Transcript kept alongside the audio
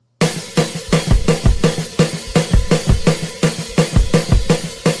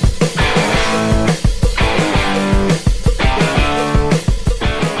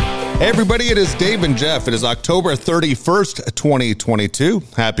everybody, it is Dave and Jeff. It is October 31st, 2022.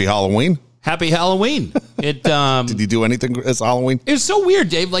 Happy Halloween. Happy Halloween. It Did you do anything this Halloween? It was so weird,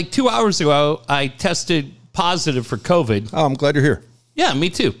 Dave. Like 2 hours ago, I tested positive for COVID. Oh, I'm glad you're here. Yeah, me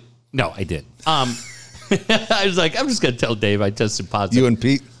too. No, I did. I was like, I'm just going to tell Dave I tested positive. You and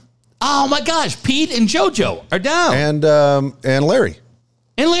Pete? Oh, my gosh. Pete and JoJo are down. And Larry.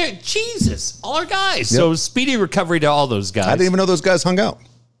 And Larry, Jesus, all our guys. Yep. So speedy recovery to all those guys. I didn't even know those guys hung out.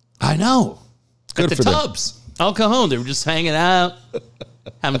 I know. Good at for the Tubs. El Cajon. They were just hanging out,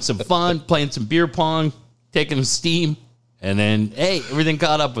 having some fun, playing some beer pong, taking steam, and then, hey, everything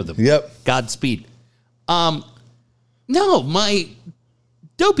caught up with them. Yep. Godspeed. No, my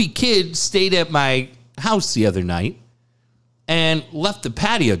dopey kid stayed at my house the other night and left the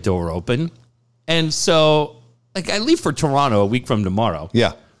patio door open. And so, like, I leave for Toronto a week from tomorrow.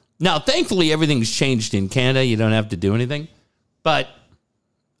 Yeah. Now, thankfully, everything's changed in Canada. You don't have to do anything. But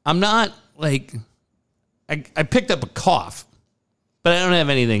I'm not, like, I picked up a cough, but I don't have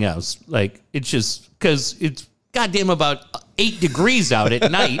anything else. Like, it's just because it's goddamn about 8 degrees out at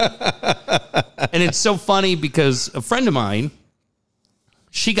night. And it's so funny because a friend of mine,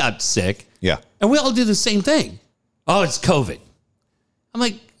 she got sick. Yeah. And we all do the same thing. Oh, it's COVID. I'm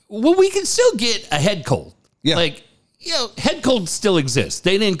like, well, we can still get a head cold. Yeah. Like, you know, head colds still exist.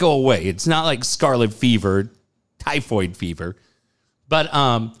 They didn't go away. It's not like scarlet fever, typhoid fever. But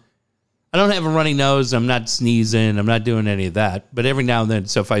I don't have a runny nose. I'm not sneezing. I'm not doing any of that. But every now and then,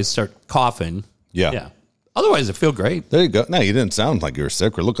 so if I start coughing. Yeah. Otherwise, I feel great. There you go. No, you didn't sound like you were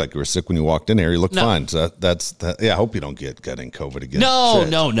sick or look like you were sick when you walked in here. You looked fine. So that's yeah, I hope you don't get COVID again. No.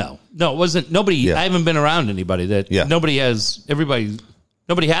 It wasn't. Nobody, Yeah. I haven't been around anybody that nobody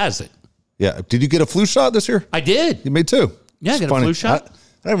has it. Yeah. Did you get a flu shot this year? I did. You made two. Yeah, I got a flu shot.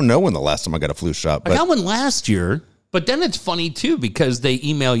 I don't even know when the last time I got a flu shot. But I got one last year, but then it's funny too because they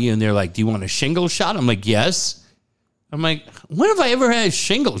email you and they're like, do you want a shingle shot? I'm like, yes. I'm like, when have I ever had a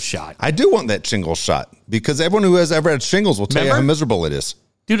shingle shot? I do want that shingles shot because everyone who has ever had shingles will tell you how miserable it is.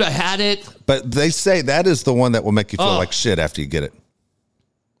 Dude, I had it. But they say that is the one that will make you feel like shit after you get it.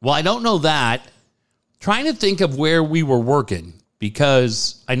 Well, I don't know that. Trying to think of where we were working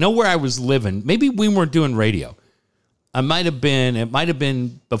because I know where I was living. Maybe we weren't doing radio. It might have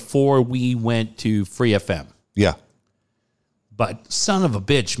been before we went to Free FM. Yeah. But son of a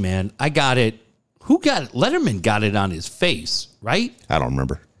bitch, man, I got it. Who got it? Letterman got it on his face, right? I don't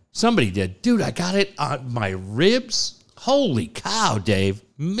remember. Somebody did. Dude, I got it on my ribs. Holy cow, Dave.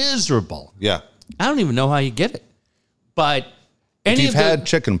 Miserable. Yeah. I don't even know how you get it. But if you've had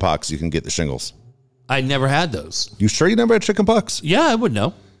chicken pox, you can get the shingles. I never had those. You sure you never had chicken pox? Yeah, I would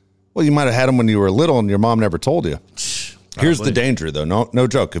know. Well, you might have had them when you were little and your mom never told you. Here's the danger, though. No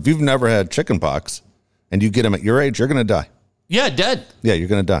joke. If you've never had chicken pox and you get them at your age, you're going to die. Yeah, dead. Yeah, you're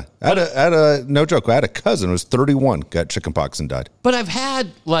going to die. I had a no joke. I had a cousin who was 31, got chicken pox and died. But I've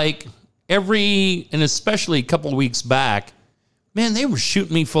had like and especially a couple of weeks back, man, they were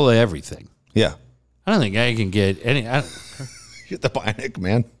shooting me full of everything. Yeah. I don't think I can get any. You're the Bionic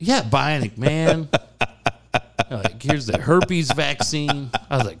Man. Yeah, Bionic Man. Like, here's the herpes vaccine.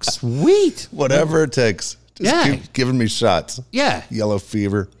 I was like, sweet. Whatever it takes. Just keep giving me shots. Yeah. Yellow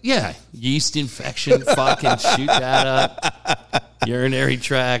fever. Yeah. Yeast infection. Fucking shoot that up. Urinary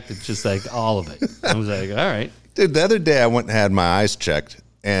tract. It's just like all of it. I was like, all right. Dude, the other day I went and had my eyes checked.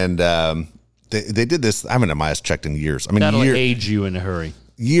 And they did this. I haven't had my eyes checked in years. I mean, that'll age you in a hurry.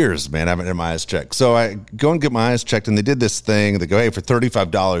 Years, man. I haven't had my eyes checked. So I go and get my eyes checked. And they did this thing. They go, hey, for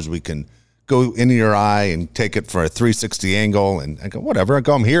 $35, we can go into your eye and take it for a 360 angle. And I go, whatever. I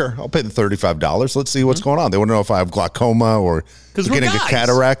go, I'm here. I'll pay the $35. Let's see what's going on. They want to know if I have glaucoma or beginning of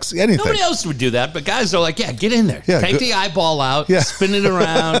cataracts, anything. Nobody else would do that, but guys are like, yeah, get in there. Yeah, take the eyeball out, spin it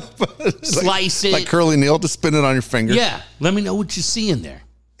around, slice it. Like Curly Neal, just spin it on your finger. Yeah. Let me know what you see in there.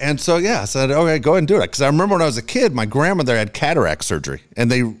 And so, I said, okay, go ahead and do it. Because I remember when I was a kid, my grandmother had cataract surgery, and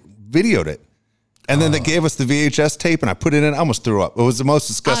they videoed it. And then they gave us the VHS tape, and I put it in. I almost threw up. It was the most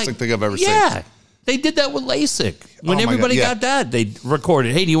disgusting thing I've ever seen. Yeah. They did that with LASIK. When everybody got that, they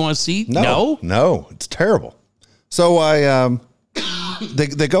recorded, hey, do you want to see? No, it's terrible. So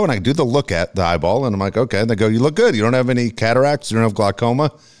they go and I do the look at the eyeball, and I'm like, okay. And they go, you look good. You don't have any cataracts. You don't have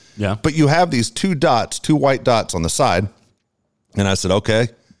glaucoma. Yeah. But you have these two white dots on the side. And I said, okay.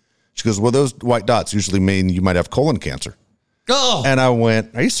 She goes, well, those white dots usually mean you might have colon cancer. Oh. And I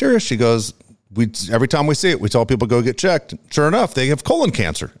went, are you serious? She goes, every time we see it, we tell people go get checked. Sure enough, they have colon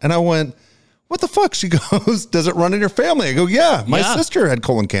cancer. And I went, what the fuck? She goes, does it run in your family? I go, yeah, my sister had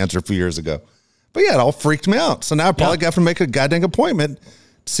colon cancer a few years ago. But yeah, it all freaked me out. So now I probably have to make a goddamn appointment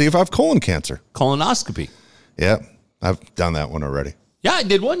to see if I have colon cancer. Colonoscopy. Yeah, I've done that one already. Yeah, I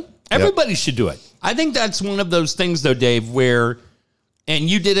did one. Everybody should do it. I think that's one of those things, though, Dave, where, and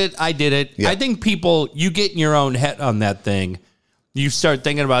you did it, I did it. Yeah. I think people, you get in your own head on that thing. You start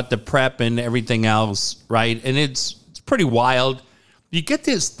thinking about the prep and everything else, right? And it's pretty wild. You get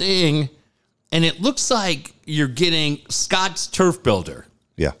this thing, and it looks like you're getting Scott's Turf Builder.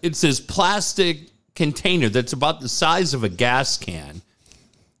 Yeah. It's this plastic container that's about the size of a gas can.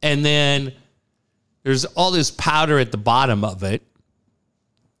 And then there's all this powder at the bottom of it.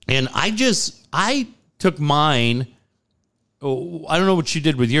 And I took mine. Oh, I don't know what you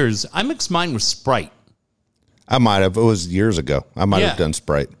did with yours. I mixed mine with Sprite. I might have. It was years ago. I might Yeah. have done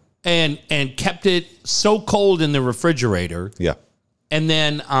Sprite. And kept it so cold in the refrigerator. Yeah. And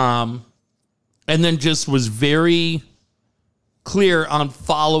then just was very clear on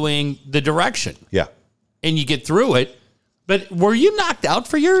following the direction. Yeah. And you get through it. But were you knocked out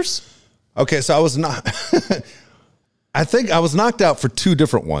for yours? Okay, so I was not. I think I was knocked out for two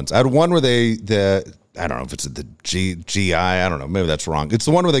different ones. I had one where I don't know if it's the GI. I don't know. Maybe that's wrong. It's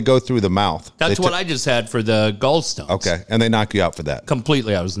the one where they go through the mouth. That's what I just had for the gallstones. Okay, and they knock you out for that.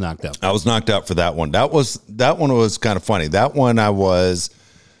 Completely, I was knocked out. I was knocked out for that one. That one was kind of funny. That one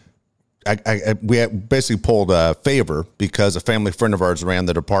we had basically pulled a favor because a family friend of ours ran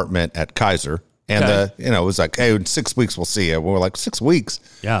the department at Kaiser. And, Okay. it was like, hey, in 6 weeks, we'll see you. We were like, 6 weeks?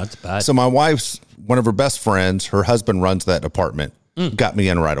 Yeah, that's bad. So my wife's, one of her best friends, her husband runs that department, got me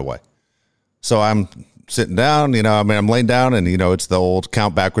in right away. So I'm sitting down, I'm laying down and, it's the old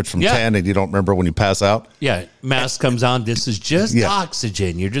count backwards from 10 and you don't remember when you pass out. Yeah, mask comes on. This is just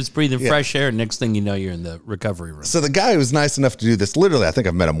oxygen. You're just breathing fresh air. Next thing you know, you're in the recovery room. So the guy who was nice enough to do this, literally, I think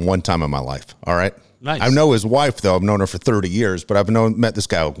I've met him one time in my life. All right. Nice. I know his wife, though. I've known her for 30 years, but I've met this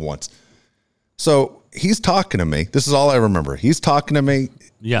guy once. So he's talking to me. This is all I remember. He's talking to me.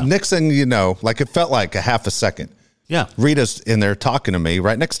 Yeah. Next thing you know, like it felt like a half a second. Yeah. Rita's in there talking to me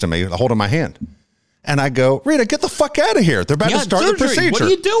right next to me, holding my hand. And I go, Rita, get the fuck out of here. They're about to start the procedure. What are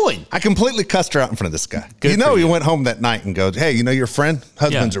you doing? I completely cussed her out in front of this guy. Good for he you. went home that night and goes, hey, your friend?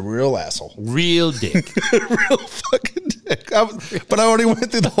 Husband's a real asshole. Real dick. Real fucking dick. But I already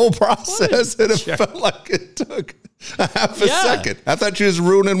went through the whole process and it felt like it took a half a second. I thought she was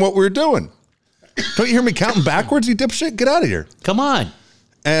ruining what we were doing. Don't you hear me counting backwards, you dipshit? Get out of here. Come on.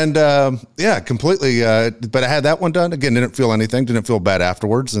 And completely. But I had that one done. Again, didn't feel anything. Didn't feel bad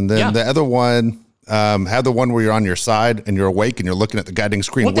afterwards. And then the other one, had the one where you're on your side and you're awake and you're looking at the guiding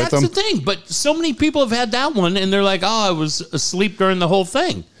screen with them. That's the thing. But so many people have had that one and they're like, oh, I was asleep during the whole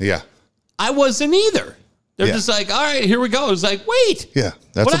thing. Yeah. I wasn't either. They're just like, all right, here we go. It's like, wait. Yeah.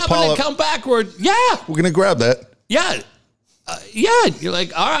 That's what happened to come backward? Yeah. We're going to grab that. Yeah. Yeah. You're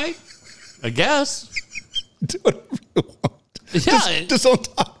like, all right, I guess. Do whatever you want. Yeah. Just don't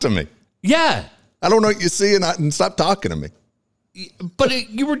talk to me. Yeah. I don't know what you see and stop talking to me. But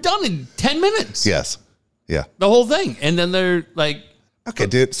you were done in 10 minutes. Yes. Yeah. The whole thing. And then they're like, okay,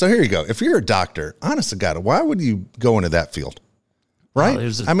 dude. So here you go. If you're a doctor, honest to God, why would you go into that field? Right?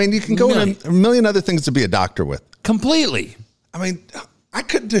 You can go into a million other things to be a doctor with. Completely. I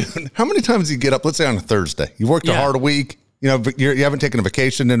could do. How many times do you get up? Let's say on a Thursday, you've worked a hard week. You haven't taken a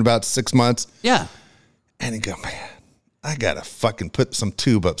vacation in about 6 months. Yeah. And you go, man, I got to fucking put some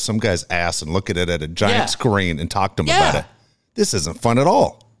tube up some guy's ass and look at it at a giant screen and talk to him about it. This isn't fun at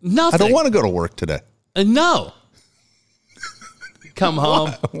all. Nothing. I don't want to go to work today. No. Come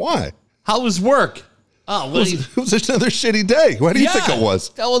home. Why? How was work? Oh, It was another shitty day. Why do you think it was?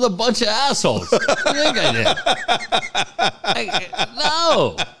 That was a bunch of assholes. What do you think I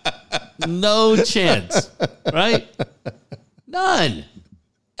did? No chance. Right? None.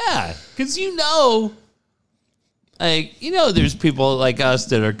 Yeah. Because there's people like us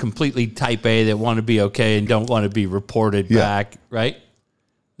that are completely type A that want to be okay and don't want to be reported back, right?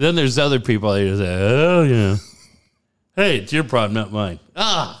 Then there's other people that say, oh, yeah. Hey, it's your problem, not mine.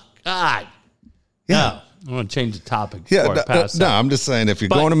 Oh, God. Yeah. No, I want to change the topic. No, I'm just saying, if you're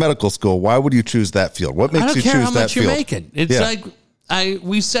going to medical school, why would you choose that field? What makes you choose that field? I don't care how much you're making. It's like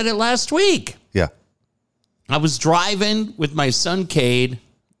we said it last week. Yeah. I was driving with my son, Cade.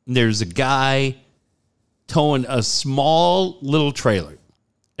 And there's a guy towing a small little trailer.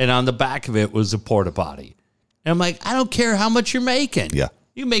 And on the back of it was a porta potty. And I'm like, I don't care how much you're making. Yeah.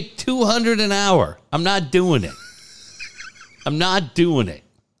 You make $200 an hour. I'm not doing it.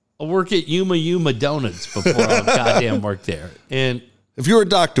 I'll work at Yuma Donuts before I'll goddamn work there. And if you were a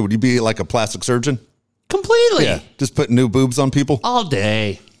doctor, would you be like a plastic surgeon? Completely. Yeah. Just putting new boobs on people? All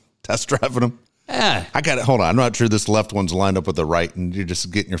day. Test driving them? Yeah. I got it. Hold on. I'm not sure this left one's lined up with the right and you're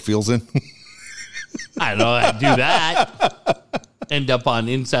just getting your feels in. I don't know. I do that. End up on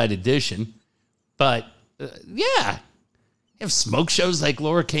Inside Edition. But, yeah. Have smoke shows like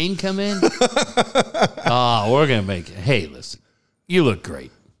Laura Kane come in? Oh, we're going to make it. Hey, listen, you look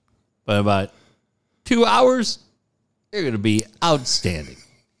great. But about 2 hours, you're going to be outstanding.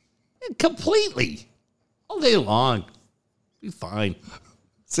 Completely. All day long. Be fine.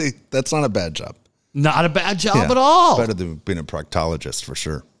 See, that's not a bad job. Not a bad job at all. Better than being a proctologist for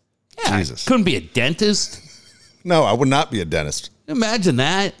sure. Yeah, Jesus. Couldn't be a dentist. No, I would not be a dentist. Imagine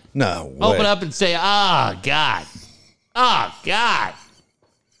that. No way. Open up and say, oh, God. Oh, God.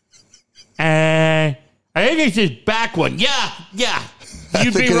 I think it's his back one. Yeah.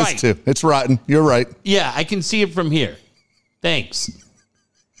 You'd be right. Too. It's rotten. You're right. Yeah, I can see it from here. Thanks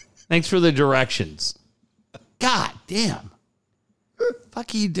for the directions. God damn. What the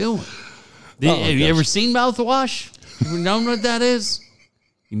fuck are you doing? Have you ever seen mouthwash? You know what that is?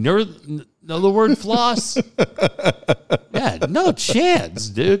 You know the word floss? Yeah, no chance,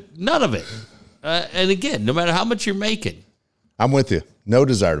 dude. None of it. And again, no matter how much you're making. I'm with you. No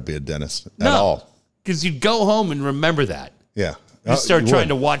desire to be a dentist at all. Because you'd go home and remember that. Yeah. You start trying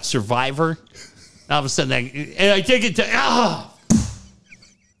to watch Survivor. All of a sudden, I take it to,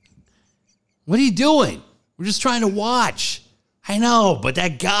 what are you doing? We're just trying to watch. I know, but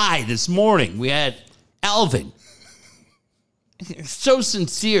that guy this morning, we had Alvin. So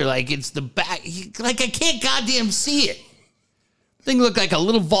sincere, like it's the back, like I can't goddamn see it. Thing looked like a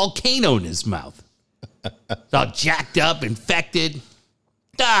little volcano in his mouth. It's all jacked up, infected.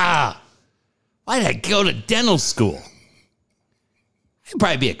 Why did I go to dental school? I'd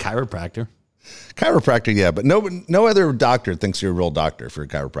probably be a chiropractor. Chiropractor, yeah, but no other doctor thinks you're a real doctor if you're a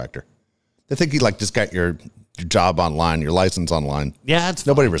chiropractor. They think you just got your job online, your license online. Yeah,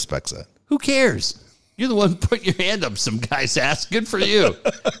 nobody respects that. Who cares? You're the one putting your hand up some guy's ass. Good for you.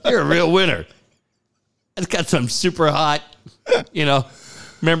 You're a real winner. I've got some super hot,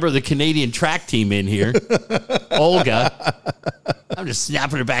 member of the Canadian track team in here, Olga. I'm just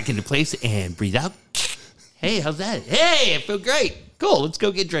snapping her back into place and breathe out. Hey, how's that? Hey, I feel great. Cool, let's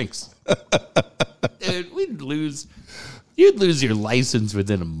go get drinks. Dude, you'd lose your license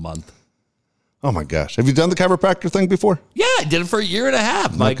within a month. Oh my gosh. Have you done the chiropractor thing before? Yeah, I did it for a year and a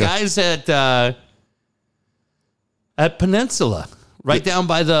half. My guys at Peninsula, right down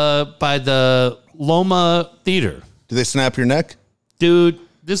by the Loma Theater. Do they snap your neck? Dude,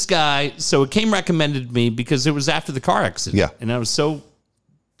 this guy, so it came recommended to me because it was after the car accident. Yeah. And I was so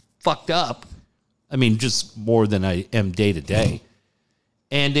fucked up. I mean, just more than I am day to day.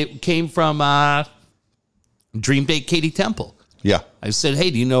 And it came from Dream Date Katie Temple. Yeah. I said, hey,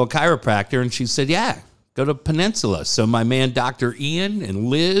 do you know a chiropractor? And she said, yeah, go to Peninsula. So my man, Dr. Ian and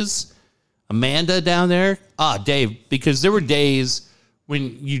Liz, Amanda down there. Dave, because there were days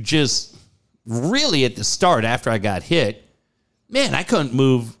when you just really at the start after I got hit, man, I couldn't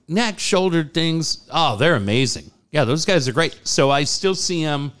move neck, shoulder things. Oh, they're amazing. Yeah, those guys are great. So I still see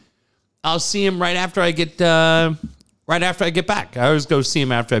them. I'll see them right after I get back. I always go see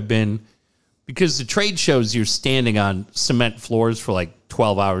them after I've been, because the trade shows you're standing on cement floors for like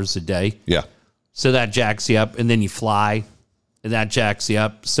 12 hours a day. Yeah. So that jacks you up, and then you fly, and that jacks you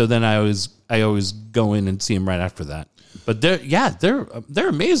up. So then I always go in and see them right after that. But they're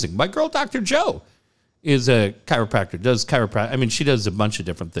amazing. My girl, Dr. Joe, is a chiropractor, does chiropractic. I mean, she does a bunch of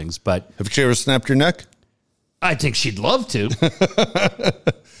different things, but have you ever snapped your neck? I think she'd love to.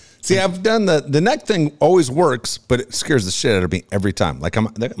 See, I've done the neck thing always works, but it scares the shit out of me every time. Like I'm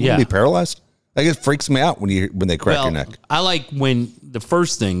gonna be paralyzed. Like it freaks me out when they crack your neck. I like when the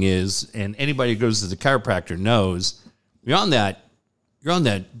first thing is, and anybody who goes to the chiropractor knows, you're on that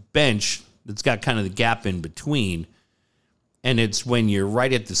bench that's got kind of the gap in between, and it's when you're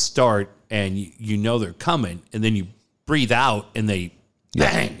right at the start and you know they're coming, and then you breathe out and they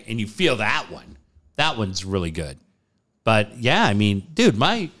bang, and you feel that one. That one's really good. But yeah, I mean, dude,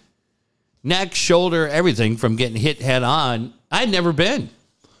 my neck, shoulder, everything from getting hit head on, I'd never been.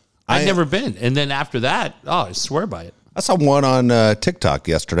 And then after that, I swear by it. I saw one on TikTok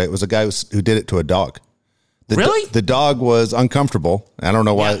yesterday. It was a guy who did it to a dog. Really? The dog was uncomfortable. I don't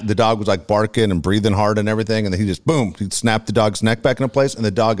know why. Yeah. The dog was like barking and breathing hard and everything. And then he snapped the dog's neck back into place, and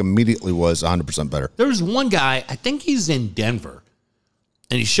the dog immediately was 100% better. There was one guy, I think he's in Denver,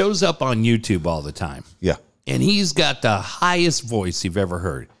 and he shows up on YouTube all the time. Yeah. And he's got the highest voice you've ever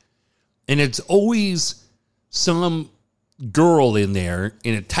heard. And it's always some girl in there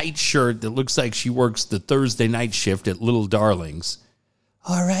in a tight shirt that looks like she works the Thursday night shift at Little Darlings.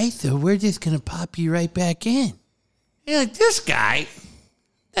 All right, so we're just going to pop you right back in. You're like, this guy,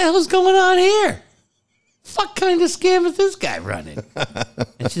 what the hell's going on here? Fuck kind of scam is this guy running?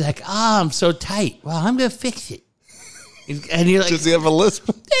 And she's like, I'm so tight. Well, I'm going to fix it. And you're like, does he have a lisp?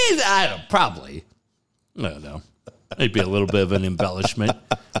 I don't, probably. I don't know. Might be a little bit of an embellishment.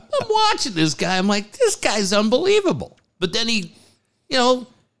 I'm watching this guy. I'm like, this guy's unbelievable. But then he,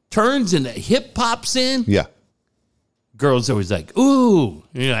 turns and the hip pops in. Yeah. Girls always like, ooh.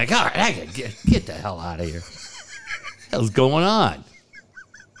 And you're like, all right, I gotta get the hell out of here. What the hell's going on?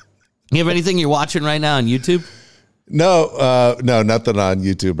 You have anything you're watching right now on YouTube? No, nothing on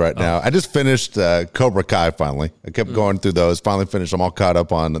YouTube right now. I just finished Cobra Kai finally. I kept going through those. Finally finished. I'm all caught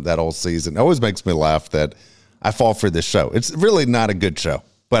up on that whole season. It always makes me laugh that I fall for this show. It's really not a good show,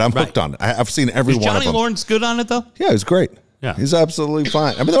 but I'm hooked on it. I've seen every one of them. Johnny Lawrence good on it, though? Yeah, he's great. Yeah. He's absolutely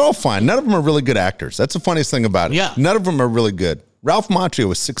fine. I mean, they're all fine. None of them are really good actors. That's the funniest thing about it. Yeah. None of them are really good. Ralph Macchio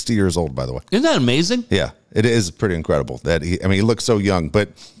was 60 years old, by the way. Isn't that amazing? Yeah, it is pretty incredible that he looks so young, but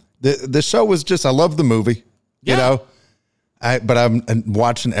the show was just, I love the movie, but I'm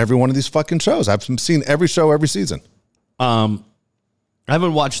watching every one of these fucking shows. I've seen every show, every season. I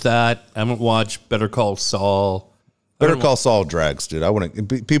haven't watched that. I haven't watched Better Call Saul. Better Call Saul drags,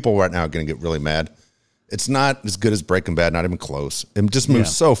 dude. People right now are going to get really mad. It's not as good as Breaking Bad, not even close. It just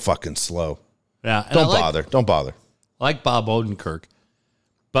moves so fucking slow. Yeah. Don't bother. I like Bob Odenkirk,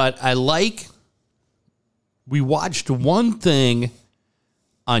 but we watched one thing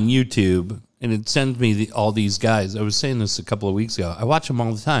on YouTube, and it sends me all these guys. I was saying this a couple of weeks ago. I watch them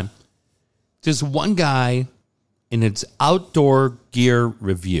all the time. There's one guy, and it's outdoor gear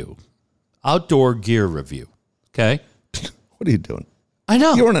review. Okay? What are you doing? I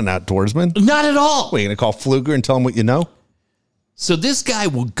know. You weren't an outdoorsman. Not at all. What, you going to call Pfluger and tell him what you know? So this guy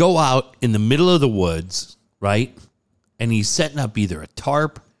will go out in the middle of the woods, right? And he's setting up either a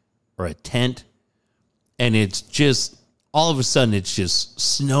tarp or a tent. And it's just, all of a sudden, it's just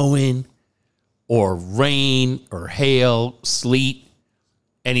snowing or rain or hail, sleet.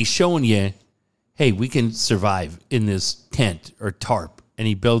 And he's showing you, hey, we can survive in this tent or tarp. And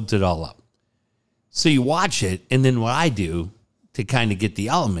he builds it all up. So you watch it. And then what I do to kind of get the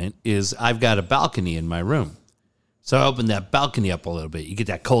element is I've got a balcony in my room. So I open that balcony up a little bit. You get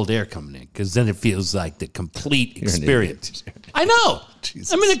that cold air coming in because then it feels like the complete experience. I know.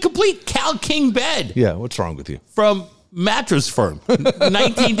 Jesus. I'm in a complete Cal King bed. Yeah, what's wrong with you? From Mattress Firm.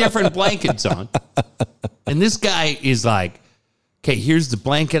 19 different blankets on. And this guy is like, okay, here's the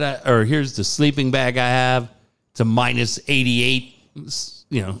blanket or here's the sleeping bag I have. It's a minus 88,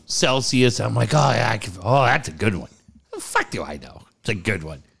 Celsius. I'm like, that's a good one. The fuck do I know? It's a good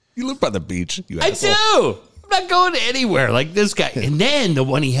one. You live by the beach. I do. I'm not going anywhere like this guy. And then the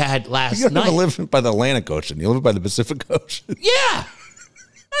one he had last night. You live by the Atlantic Ocean. You live by the Pacific Ocean. Yeah.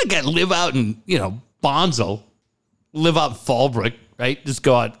 I got to live out in, Bonzel. Live out in Fallbrook, right? Just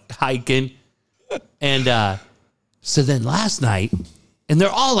go out hiking. And so then last night, and they're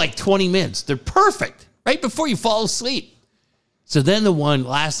all like 20 minutes. They're perfect right before you fall asleep. So then the one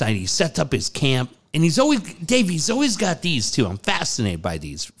last night, he sets up his camp. And he's always got these too. I'm fascinated by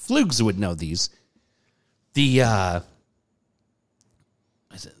these. Flugs would know these. They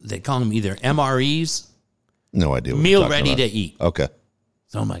call them either MREs. No idea. Meal ready to eat. Okay.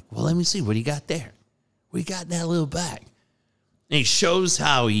 So I'm like, well, let me see. What do you got there? What do you got in that little bag? And he shows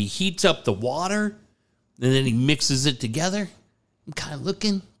how he heats up the water and then he mixes it together. I'm kind of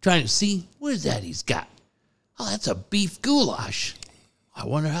looking, trying to see, what is that he's got? Oh, that's a beef goulash. I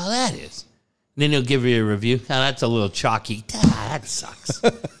wonder how that is. And then he'll give you a review. Oh, that's a little chalky. That sucks.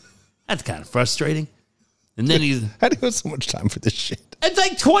 That's kind of frustrating. And then how do you have so much time for this shit? It's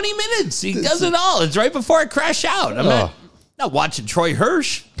like 20 minutes. He does it all. It's right before I crash out. I'm not watching Troy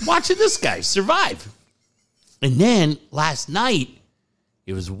Hirsch. I'm watching this guy survive. And then last night,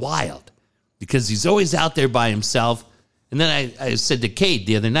 it was wild because he's always out there by himself. And then I said to Cade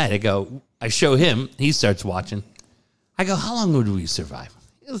the other night, I show him. He starts watching. I go, how long would we survive?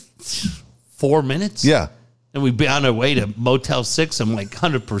 4 minutes? Yeah. And we'd be on our way to Motel 6. I'm like,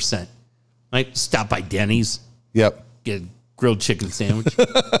 100%. Right? Stop by Denny's. Yep. Get a grilled chicken sandwich.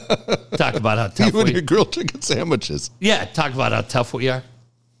 Talk about how tough we are. Your grilled chicken sandwiches. Yeah, talk about how tough we are.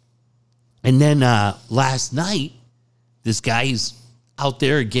 And then last night, this guy's out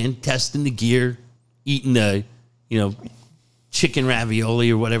there again, testing the gear, eating the, chicken ravioli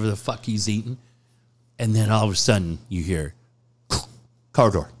or whatever the fuck he's eating. And then all of a sudden, you hear,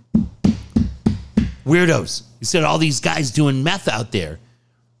 car door. Weirdos. He said, all these guys doing meth out there. And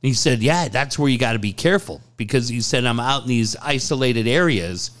he said, yeah, that's where you got to be careful. Because he said, I'm out in these isolated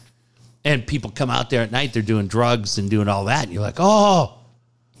areas and people come out there at night. They're doing drugs and doing all that. And you're like, oh,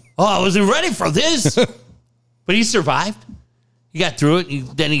 I wasn't ready for this. But he survived. He got through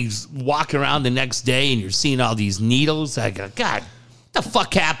it. Then he's walking around the next day and you're seeing all these needles. I go, God, what the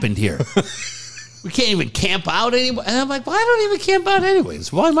fuck happened here? We can't even camp out anymore. And I'm like, well, I don't even camp out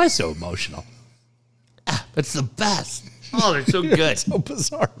anyways. Why am I so emotional? It's the best. Oh, they're so good. So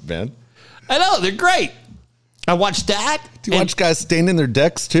bizarre, man. I know, they're great. I watched that. Do you watch guys staining their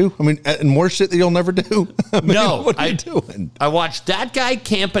decks too? I mean, and more shit that you'll never do. I mean, No, what are you doing? I watched that guy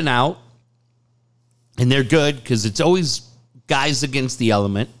camping out, and they're good because it's always guys against the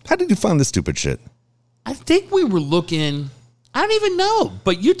element. How did you find this stupid shit? I think we were looking, I don't even know,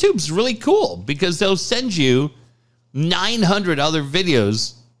 but YouTube's really cool because they'll send you 900 other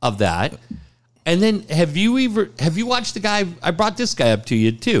videos of that. And then have you watched the guy? I brought this guy up to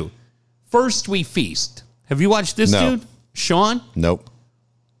you too. First We Feast. Have you watched this dude? Sean? Nope.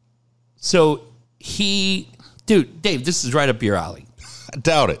 So Dave, this is right up your alley. I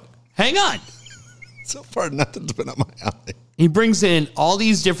doubt it. Hang on. So far, nothing's been up my alley. He brings in all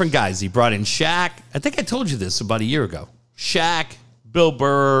these different guys. He brought in Shaq. I think I told you this about a year ago. Shaq, Bill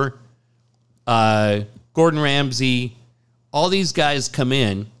Burr, Gordon Ramsay. All these guys come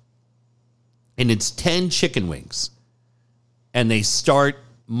in, and it's 10 chicken wings. And they start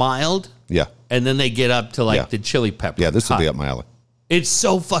mild. Yeah. And then they get up to the chili pepper. Yeah, this will be up my alley. It's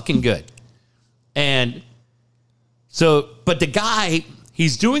so fucking good. And so, but the guy,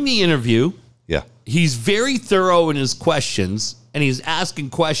 he's doing the interview. Yeah. He's very thorough in his questions, and he's asking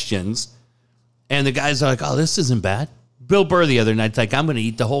questions. And the guys are like, oh, this isn't bad. Bill Burr the other night's like, I'm going to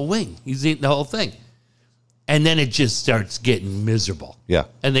eat the whole wing. He's eating the whole thing. And then it just starts getting miserable. Yeah.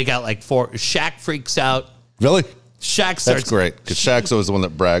 And they got like 4. Shaq freaks out. Really? Shaq starts. That's great, because Shaq's always the one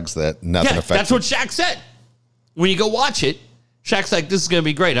that brags that nothing affects that's what Shaq said. When you go watch it, Shaq's like, this is going to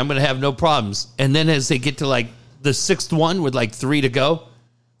be great. I'm going to have no problems. And then as they get to like the 6th one with like 3 to go,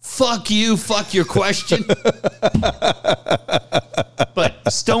 fuck you, fuck your question.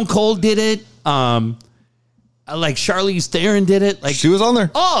 But Stone Cold did it. Like Charlize Theron did it. Like she was on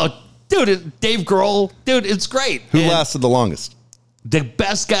there. Oh, dude, Dave Grohl. Dude, it's great. Who lasted the longest? The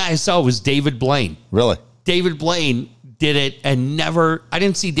best guy I saw was David Blaine. Really? David Blaine did it and I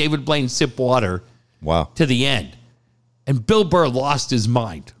didn't see David Blaine sip water to the end. And Bill Burr lost his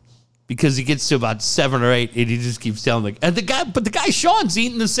mind because he gets to about 7 or 8 and he just keeps telling the guy Sean's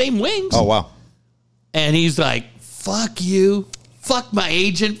eating the same wings. Oh, wow. And he's like, fuck you. Fuck my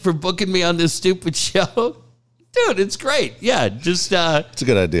agent for booking me on this stupid show. Dude, it's great. Yeah, just... it's a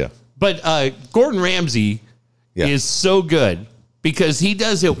good idea. But Gordon Ramsay is so good because he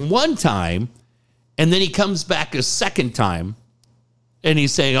does it one time and then he comes back a second time and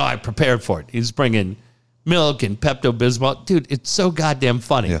he's saying, oh, I prepared for it. He's bringing milk and Pepto-Bismol. Dude, it's so goddamn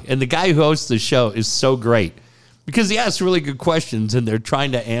funny. Yeah. And the guy who hosts the show is so great because he asks really good questions and they're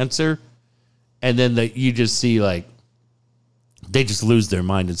trying to answer. And then you just see like, they just lose their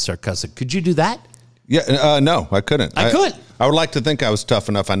mind and start cussing. Could you do that? Yeah, no, I couldn't. I couldn't. I would like to think I was tough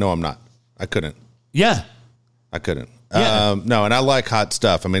enough. I know I'm not. I couldn't. Yeah. I couldn't. Yeah. No, and I like hot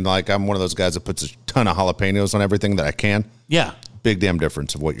stuff. I mean, like, I'm one of those guys that puts a ton of jalapenos on everything that I can. Yeah. Big damn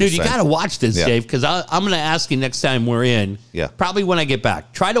difference of what you're saying. Dude, you got to watch this, Dave, because I'm going to ask you next time we're in. Yeah. Probably when I get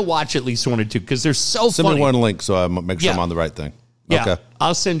back. Try to watch at least 1 or 2 because they're so funny. Send me one link so I make sure I'm on the right thing. Yeah. Okay.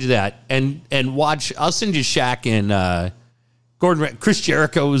 I'll send you that. And watch. I'll send you Shaq and Gordon. Chris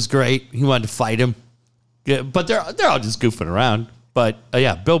Jericho was great. He wanted to fight him. Yeah, but they're all just goofing around. But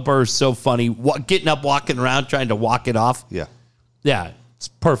Bill Burr's so funny. Getting up, walking around, trying to walk it off. Yeah. Yeah, it's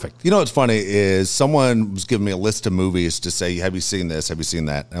perfect. You know what's funny is someone was giving me a list of movies to say, have you seen this? Have you seen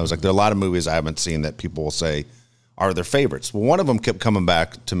that? And I was like, there are a lot of movies I haven't seen that people will say are their favorites. Well, one of them kept coming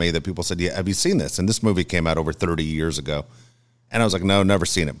back to me that people said, yeah, have you seen this? And this movie came out over 30 years ago. And I was like, no, never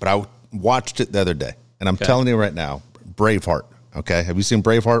seen it. But I watched it the other day. And I'm telling you right now, Braveheart. Okay. Have you seen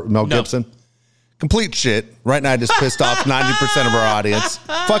Braveheart with Mel Gibson? Complete shit. Right now, I just pissed off 90% of our audience.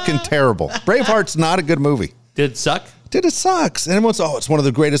 Fucking terrible. Braveheart's not a good movie. Did it suck? Dude, it sucks. And everyone's, it's one of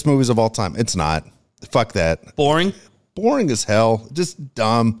the greatest movies of all time. It's not. Fuck that. Boring? Boring as hell. Just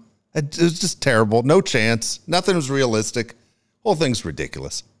dumb. It was just terrible. No chance. Nothing was realistic. Whole thing's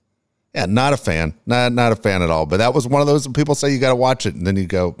ridiculous. Yeah, not a fan. Not a fan at all. But that was one of those people say you got to watch it, and then you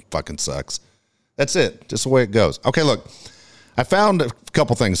go, fucking sucks. That's it. Just the way it goes. Okay, look. I found a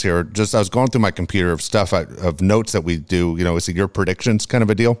couple things here. Just I was going through my computer of stuff, of notes that we do. You know, is it your predictions kind of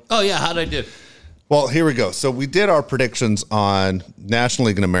a deal? Oh, yeah. How'd I do? Well, here we go. So we did our predictions on National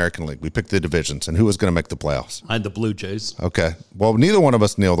League and American League. We picked the divisions and who was going to make the playoffs. I had the Blue Jays. Okay. Well, neither one of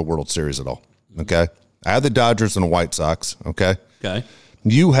us nailed the World Series at all. Okay. I had the Dodgers and the White Sox. Okay. Okay.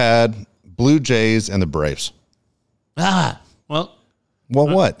 You had Blue Jays and the Braves. Well,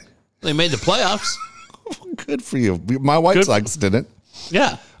 what? They made the playoffs. Good for you. My White Sox didn't.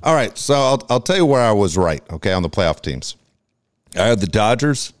 Yeah. All right. So I'll tell you where I was right. Okay. On the playoff teams, I had the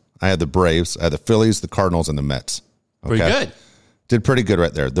Dodgers. I had the Braves. I had the Phillies, the Cardinals, and the Mets. Okay? Pretty good. Did pretty good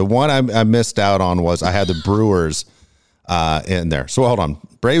right there. The one I missed out on was I had the Brewers in there. So hold on.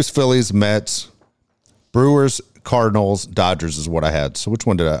 Braves, Phillies, Mets, Brewers, Cardinals, Dodgers is what I had. So which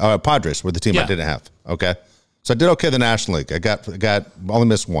one did I? Padres were the team I didn't have. Okay. So I did okay in the National League. I got only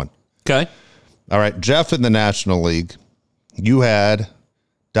missed one. Okay. All right. Jeff in the National League, you had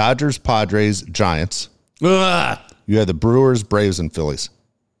Dodgers, Padres, Giants. Ugh. You had the Brewers, Braves, and Phillies.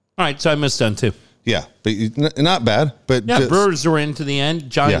 All right, so I missed on two. Yeah, but not bad. But Yeah, Brewers were into the end.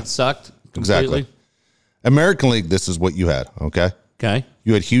 Giants sucked completely. Exactly. American League, this is what you had, okay? Okay.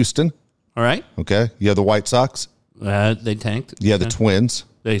 You had Houston, All right. okay? You had the White Sox. They tanked. You had the Twins.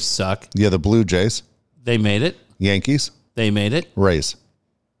 They suck. You had the Blue Jays, They made it. Yankees, They made it. Rays.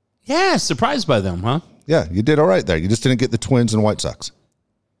 Yeah, surprised by them, huh? Yeah, you did all right there. You just didn't get the Twins and White Sox.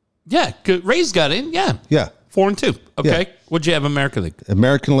 Yeah, good. Rays got in. Yeah. Yeah. 4-2. Okay. Yeah. What'd you have American League?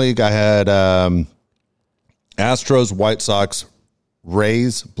 American League, I had Astros, White Sox,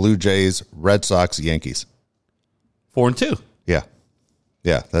 Rays, Blue Jays, Red Sox, Yankees. 4-2. Yeah.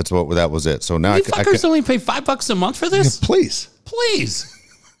 Yeah, that was it. So now You fuckers only pay $5 a month for this? please. Please.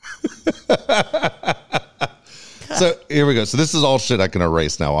 So here we go. So this is all shit I can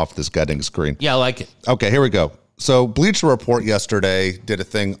erase now off this goddamn screen. Yeah, I like it. Okay, here we go. So Bleacher Report yesterday did a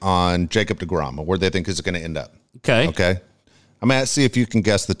thing on Jacob deGrom, where they think is going to end up. Okay. Okay. I'm going to see if you can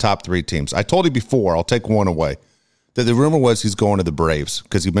guess the top three teams. I told you before, I'll take one away, that the rumor was he's going to the Braves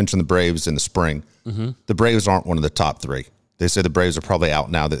because you mentioned the Braves in the spring. Mm-hmm. The Braves aren't one of the top three. They say the Braves are probably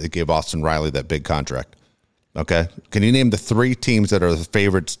out now that they gave Austin Riley that big contract. Okay. Can you name the three teams that are the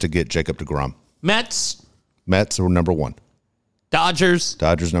favorites to get Jacob deGrom? Mets. Mets are number one. Dodgers.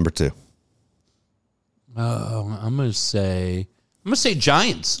 Dodgers number two. Oh, I'm gonna say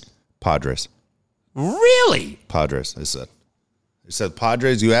Giants. Padres. Really? Padres, I said. They said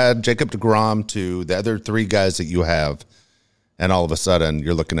Padres, you add Jacob deGrom to the other three guys that you have, and all of a sudden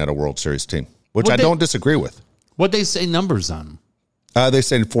you're looking at a World Series team, which I don't disagree with. What'd they say numbers on? They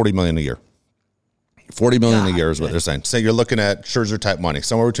say $40 million a year. $40 million a year is what they're saying. So you're looking at Scherzer type money,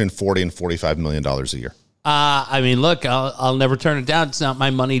 somewhere between $40 and $45 million a year. I mean, look, I'll never turn it down. It's not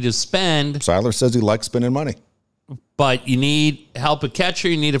my money to spend. Seiler says he likes spending money. But you need help a catcher.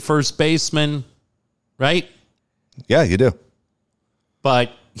 You need a first baseman, right? Yeah, you do.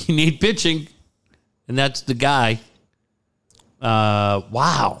 But you need pitching, and that's the guy.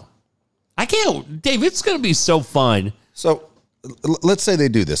 Wow. I can't, Dave, it's going to be so fun. So let's say they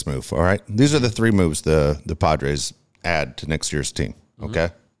do this move, all right? These are the three moves the Padres add to next year's team, okay?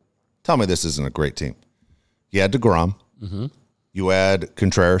 Mm-hmm. Tell me this isn't a great team. You add deGrom. Mm-hmm. You add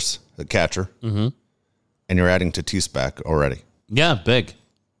Contreras, the catcher. Mm-hmm. And you're adding Tatis back already. Yeah, big.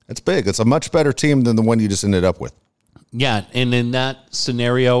 It's big. It's a much better team than the one you just ended up with. Yeah, and in that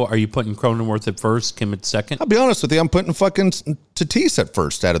scenario, are you putting Cronenworth at first, Kim at second? I'll be honest with you. I'm putting fucking Tatis at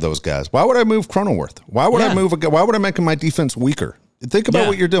first out of those guys. Why would I move Cronenworth? Why would I move a guy? Why would I make my defense weaker? Think about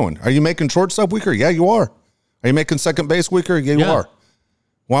what you're doing. Are you making shortstop weaker? Yeah, you are. Are you making second base weaker? Yeah, you are.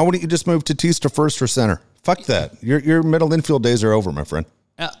 Why wouldn't you just move Tatis to first or center? Fuck that. Your middle infield days are over, my friend.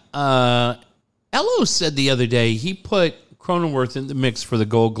 Ello said the other day he put Cronenworth in the mix for the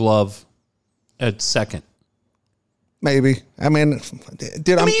Gold Glove at second. Maybe. I mean,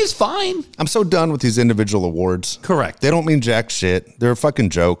 he's fine. I'm so done with these individual awards. Correct. They don't mean jack shit. They're a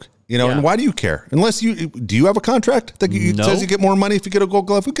fucking joke. You know, and why do you care? Unless do you have a contract that says you get more money if you get a Gold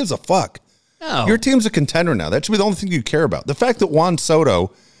Glove? Who gives a fuck? No. Your team's a contender now. That should be the only thing you care about. The fact that Juan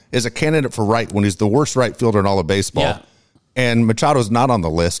Soto is a candidate for right when he's the worst right fielder in all of baseball, and Machado's not on the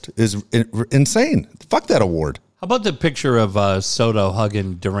list is insane. Fuck that award. How about the picture of Soto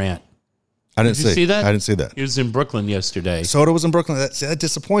hugging Durant? Did you see that? I didn't see that. He was in Brooklyn yesterday. Soto was in Brooklyn. That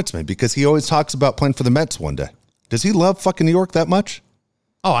disappoints me because he always talks about playing for the Mets one day. Does he love fucking New York that much?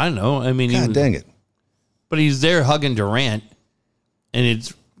 Oh, I don't know. I mean, God dang it. But he's there hugging Durant,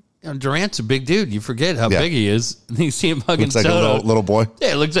 and Durant's a big dude. You forget how big he is. And you see him hugging looks like Soto. a little boy.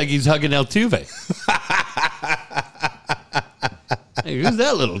 Yeah, it looks like he's hugging Altuve. Hey, who's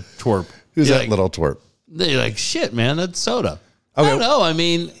that little twerp? Who's that little twerp? They're like, shit, man, that's Soto. Okay. I don't know. I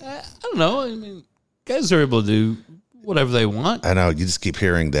mean, guys are able to do whatever they want. I know. You just keep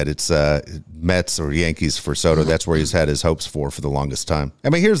hearing that it's Mets or Yankees for Soto. That's where he's had his hopes for the longest time. I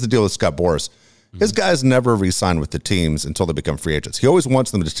mean, here's the deal with Scott Boras. His guys never re-sign with the teams until they become free agents. He always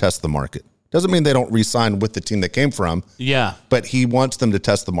wants them to test the market. Doesn't mean they don't re-sign with the team they came from. Yeah. But he wants them to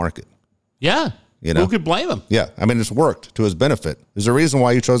test the market. Yeah. You know? Who could blame him? Yeah. I mean, it's worked to his benefit. There's a reason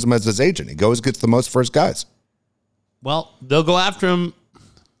why he chose him as his agent. He always gets the most for his guys. Well, they'll go after him.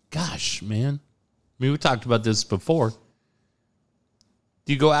 Gosh, man. I mean, we talked about this before.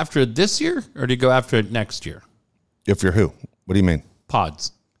 Do you go after it this year or do you go after it next year? If you're who? What do you mean?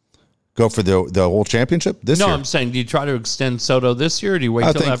 Pods. Go for the whole championship this year? No, I'm saying, do you try to extend Soto this year, or do you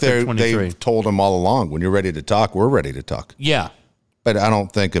wait till after 23? They've told him all along, when you're ready to talk, we're ready to talk. Yeah. But I don't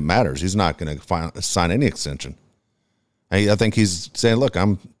think it matters. He's not going to sign any extension. I think he's saying, look,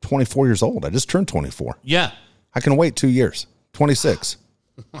 I'm 24 years old. I just turned 24. Yeah. I can wait 2 years. 26.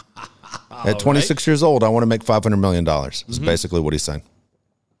 At 26 years old, I want to make $500 million. Is basically what he's saying.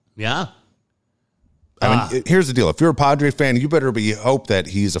 Yeah. I mean, here's the deal. If you're a Padre fan, you better hope that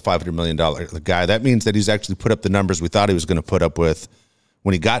he's a $500 million guy. That means that he's actually put up the numbers we thought he was going to put up with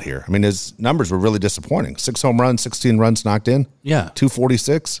when he got here. I mean, his numbers were really disappointing. 6 home runs, 16 runs knocked in. Yeah.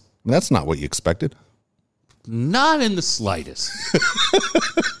 246. I mean, that's not what you expected. Not in the slightest.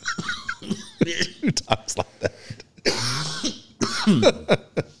 Who talks like that?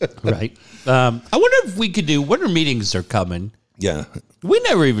 Right. I wonder if we could do, winter meetings are coming. Yeah. We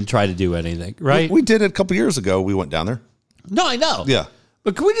never even try to do anything, right? We did it a couple years ago. We went down there. No, I know. Yeah.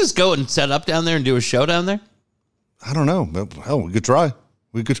 But can we just go and set up down there and do a show down there? I don't know. Hell, we could try.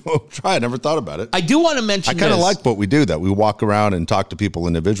 We could try. I never thought about it. I do want to mention I kind of like what we do, that we walk around and talk to people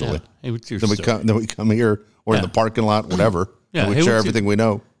individually. Yeah. Hey, what's your Then we come here or in the parking lot, whatever. Yeah. And we Hey, share what's everything we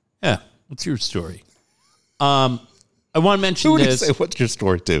know. Yeah. What's your story? I want to mention Who would you this. say, what's your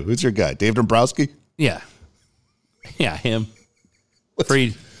story to? Who's your guy? Dave Dombrowski? Yeah. Yeah, him.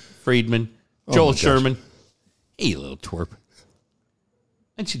 Friedman. Joel Sherman. Hey, you little twerp. Why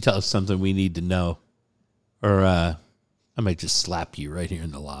don't you tell us something we need to know? Or I might just slap you right here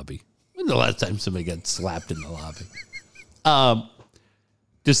in the lobby. When's the last time somebody got slapped in the lobby?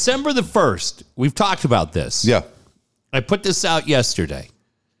 December the 1st. We've talked about this. Yeah. I put this out yesterday.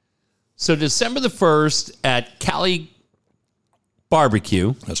 So December the 1st at Cali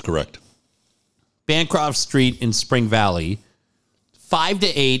Barbecue, That's correct. Bancroft Street in Spring Valley, 5 to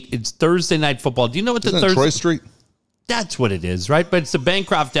 8. It's Thursday night football. Do you know what the Isn't it Thursday? Troy Street? That's what it is, right? But it's the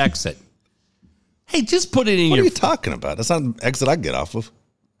Bancroft exit. Hey, just put it in What your. are you talking about? That's not an exit I get off of.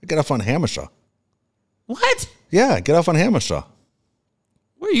 I get off on Hammershaw. What? Yeah, get off on Hammershaw.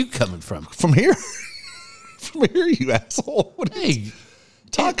 Where are you coming from? From here? From here, you asshole. What are you Hey,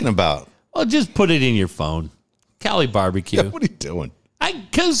 talking about? well, just put it in your phone. Cali Barbecue. What are you doing?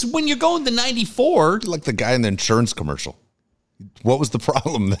 Because when you're going to 94, You're like the guy in the insurance commercial. What was the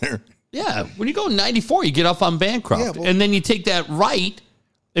problem there? yeah, when you go 94, you get off on Bancroft. Yeah, well- and then you take that right.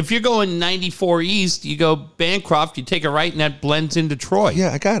 If you're going 94 east, you go Bancroft, you take a right, and that blends into Troy.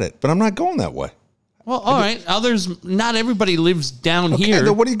 Yeah, I got it. But I'm not going that way. Well, all right. Not everybody lives down Okay, here.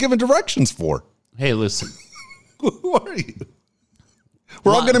 then what are you giving directions for? Hey, listen. Who are you?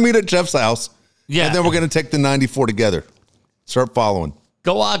 We're all going to meet at Jeff's house. Yeah. And then we're going to take the 94 together. Start following.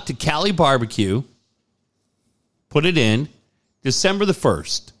 Go out to Cali Barbecue. Put it in. December the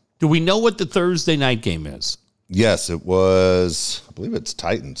 1st. Do we know what the Thursday night game is? Yes, it was, I believe it's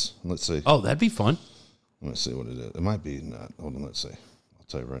Titans. Let's see. Oh, that'd be fun. Let's see what it is. It might be not. Hold on, let's see. I'll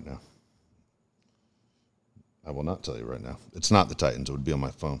tell you right now. I will not tell you right now. It's not the Titans. It would be on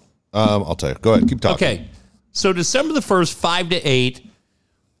my phone. I'll tell you. Go ahead. Keep talking. Okay. So December the 1st, 5 to 8.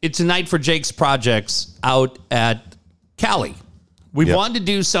 It's a night for Jake's Projects out at Cali. We've Yep. wanted to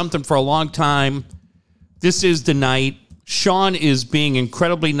do something for a long time. This is the night. Sean is being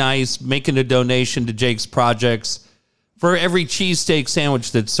incredibly nice, making a donation to Jake's Projects for every cheesesteak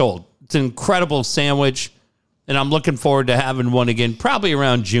sandwich that's sold. It's an incredible sandwich, and I'm looking forward to having one again, probably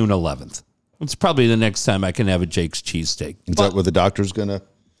around June 11th. It's probably the next time I can have a Jake's cheesesteak. Is that what the doctor's going to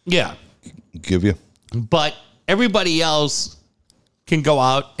Yeah. give you? But everybody else can go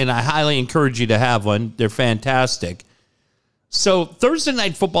out, and I highly encourage you to have one. They're fantastic. So Thursday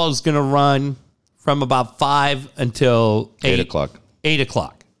night football is going to run from about 5 until 8 o'clock. 8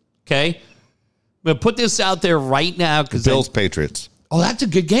 o'clock. Okay? I'm going to put this out there right now because Bills, Patriots. oh, that's a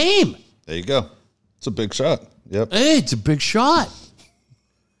good game. There you go. It's a big shot. Yep. Hey, it's a big shot.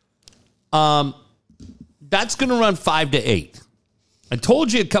 That's going to run 5 to 8. I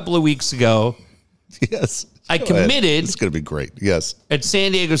told you a couple of weeks ago Yes. I Go ahead. committed It's going to be great. Yes. at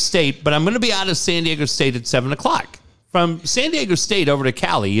San Diego State, but I'm going to be out of San Diego State at 7 o'clock. From San Diego State over to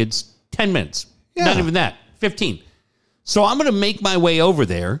Cali, it's 10 minutes. Yeah. Not even that, 15. So I'm going to make my way over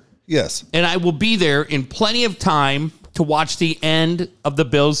there, Yes. and I will be there in plenty of time to watch the end of the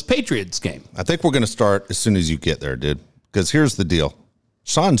Bills-Patriots game. I think we're going to start as soon as you get there, dude. Because here's the deal.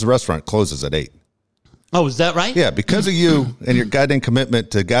 Sean's restaurant closes at 8. Oh, is that right? Yeah, because of you and your goddamn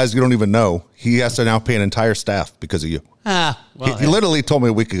commitment to guys you don't even know, he has to now pay an entire staff because of you. Well, He literally told me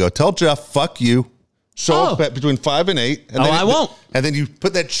a week ago, tell Jeff, fuck you. Show Oh. up at between 5 and 8. And Oh, then I won't. And then you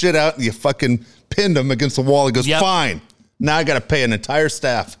put that shit out and you fucking pinned him against the wall. He goes, Yep. fine. Now I got to pay an entire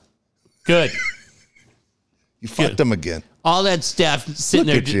staff. good. You fucked him again. All that staff sitting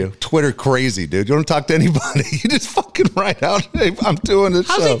Look there. at you. Twitter crazy, dude. You don't talk to anybody. You just fucking write out, hey, I'm doing this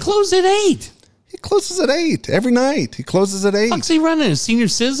How's show. he close at 8? He closes at 8 every night. He closes at 8. Fuck's he running a senior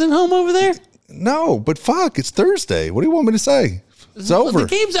citizen home over there? No, but fuck, it's Thursday. What do you want me to say? It's over. The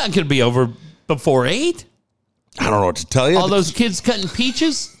game's not going to be over before 8. I don't know what to tell you. All those kids cutting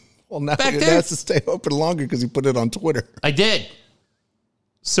peaches. Well, now back it there? has to stay open longer because he put it on Twitter. I did.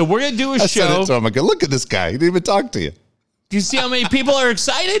 So we're going to do a I said show. it to him. I go, look at this guy. He didn't even talk to you. Do you see how many people are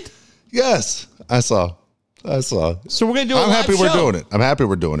excited? Yes, I saw. So we're going to do a I'm live happy show. we're doing it. I'm happy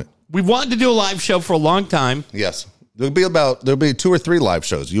we're doing it. We've wanted to do a live show for a long time. Yes. There'll be 2 or 3 live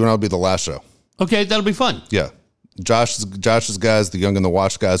shows. You and I'll be the last show. Okay, that'll be fun. Yeah. Josh's guys, the Young and the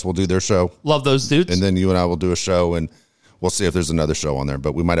Watch guys will do their show. Love those dudes. And then you and I will do a show, and we'll see if there's another show on there.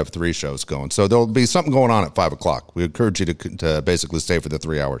 But we might have 3 shows going. So there'll be something going on at 5 o'clock. We encourage you to basically stay for the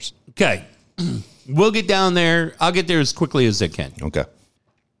 3 hours. Okay. We'll get down there. I'll get there as quickly as I can. Okay.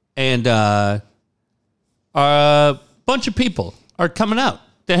 And a bunch of people are coming out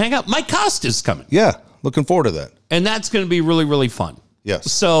to hang out. Mike Costa's coming. Yeah. Looking forward to that. And that's going to be really, really fun.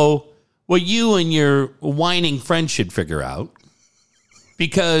 Yes. So what you and your whining friend should figure out,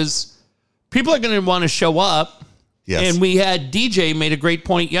 because people are going to want to show up. Yes. And we had DJ made a great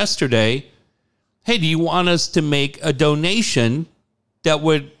point yesterday. Hey, do you want us to make a donation that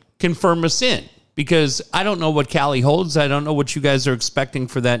would confirm us in? Because I don't know what Cali holds. I don't know what you guys are expecting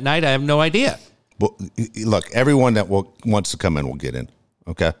for that night. I have no idea. Well, look, everyone that wants to come in will get in.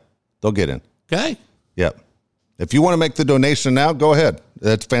 Okay? They'll get in. Okay. Yep. If you want to make the donation now, go ahead.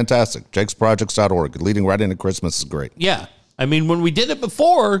 That's fantastic. jakesprojects.org. Leading right into Christmas is great. Yeah. I mean, when we did it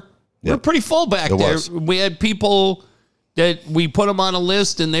before, we were pretty full back It there. was. We had people that we put them on a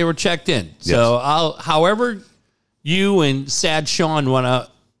list and they were checked in. So however you and Sad Sean want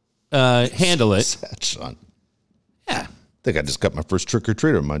to handle it. Sad Sean. Yeah. I think I just got my first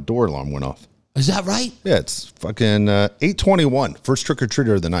trick-or-treater. My door alarm went off. Is that right? Yeah, it's fucking 8:21. First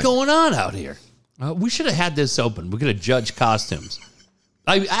trick-or-treater of the night. What's going on out here? We should have had this open. We could have judged costumes.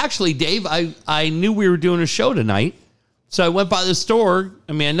 Dave, I knew we were doing a show tonight. So I went by the store.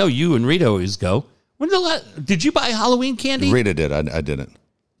 I mean, I know you and Rita always go. Did you buy Halloween candy? Rita did. I didn't.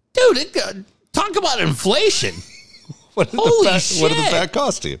 Dude, talk about inflation. What did Holy What did the shit. bag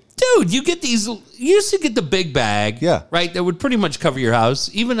cost you? Dude, you used to get the big bag. Yeah. Right? That would pretty much cover your house,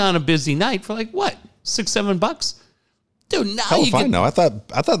 even on a busy night for like what? $6-7? Dude, now Hell you if I get. know. I thought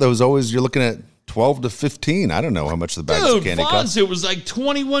that was always, you're looking at 12 to 15. I don't know how much the bags of Dude, candy Fonz, cost. it was like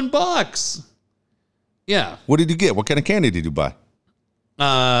 $21. Yeah. What did you get? What kind of candy did you buy?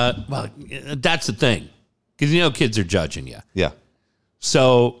 Well, that's the thing. Because kids are judging you. Yeah.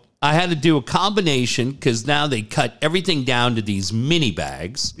 So I had to do a combination because now they cut everything down to these mini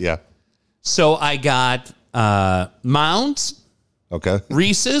bags. Yeah. So I got Mounds, Okay.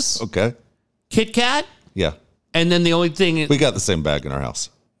 Reese's, Okay. Kit Kat, Yeah. and then the only thing. We got the same bag in our house.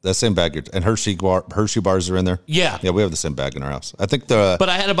 That same bag. And Hershey bars are in there. Yeah. Yeah, we have the same bag in our house. I think the... But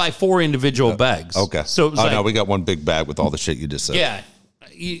I had to buy 4 individual bags. Okay. So it was no, we got one big bag with all the shit you just said. yeah.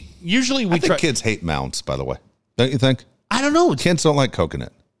 Usually we I think try. kids hate Mounds, by the way. Don't you think? I don't know. Kids don't like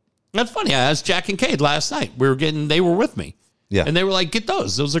coconut. That's funny. I asked Jack and Cade last night. They were with me. Yeah. And they were like, get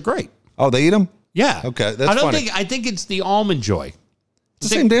those. Those are great. Oh, they eat them? Yeah. Okay, that's funny. I think it's the Almond Joy. It's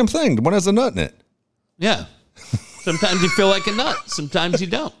the same damn thing. The one has a nut in it. Yeah. Sometimes you feel like a nut. Sometimes you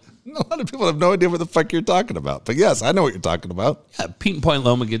don't. A lot of people have no idea what the fuck you're talking about. But yes, I know what you're talking about. Yeah, Pete and Point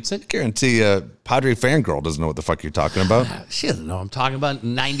Loma gets it. Guarantee Padre Fangirl doesn't know what the fuck you're talking about. She doesn't know I'm talking about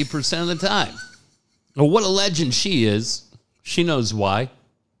 90% of the time. Well, what a legend she is. She knows why.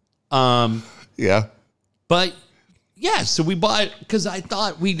 Yeah. But yeah, so we bought it because I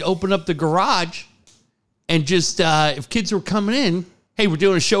thought we'd open up the garage and just if kids were coming in, hey, we're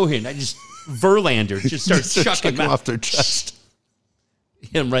doing a show here, and I just Verlander just starts chucking them them off their chest.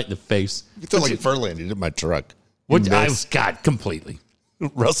 Hit him right in the face. You feel like Verlander did my truck. God, completely.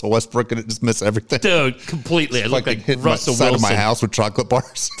 Russell Westbrook and just miss everything. Dude, completely. I look Fucking like hit Russell my side Wilson. of my house with chocolate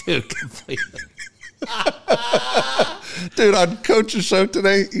bars. Dude, completely. Dude, on Coach's show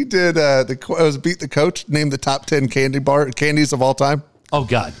today, he did it was Beat the Coach, named the top 10 candies of all time. Oh,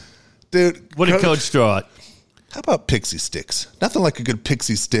 God. Dude, What did Coach throw out? How about pixie sticks? Nothing like a good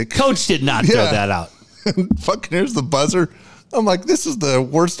pixie stick. Coach did not throw that out. Fucking here's the buzzer. I'm like, this is the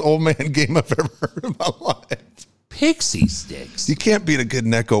worst old man game I've ever heard in my life. Pixie sticks. You can't beat a good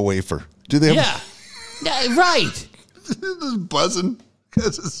Necco wafer. Do they have Yeah, right. this buzzing?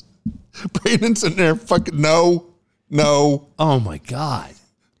 Because Braden's in there fucking no. Oh, my God.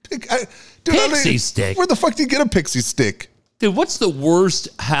 Dude, Pixie stick? Where the fuck do you get a pixie stick? Dude, what's the worst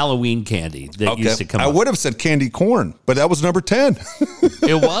Halloween candy that used to come I up? would have said candy corn, but that was number 10.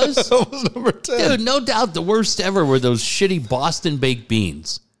 It was? That was number 10. Dude, no doubt the worst ever were those shitty Boston baked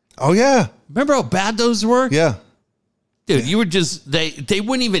beans. Oh, yeah. Remember how bad those were? Yeah. Dude, you were just, they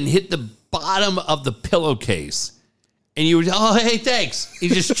wouldn't even hit the bottom of the pillowcase. And you would, oh, hey, thanks. You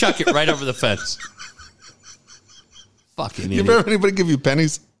just chuck it right over the fence. Fucking You idiot. ever anybody give you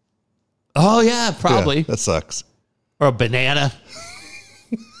pennies? Oh, yeah, probably. Yeah, that sucks. Or a banana.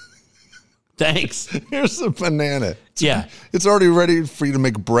 Thanks. Here's a banana. Yeah. It's already ready for you to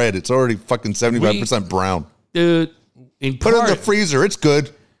make bread. It's already fucking 75% brown. Dude, Put it in the freezer. It's good.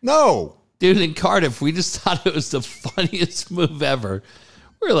 No. Dude, in Cardiff, we just thought it was the funniest move ever.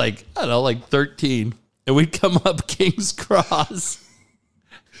 We were like, I don't know, like 13. And we'd come up King's Cross.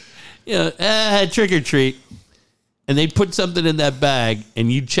 Trick or treat. And they'd put something in that bag,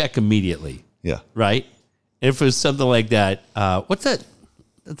 and you'd check immediately. Yeah. Right? And if it was something like that, what's that?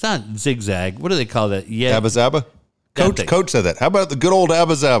 It's not zigzag. What do they call that? Yeah. Abba Zaba? That thing. Coach said that. How about the good old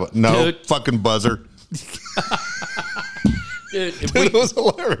Abba Zaba? No, Dude. fucking buzzer. Dude, It was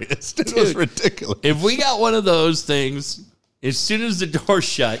hilarious. It was ridiculous. If we got one of those things, as soon as the door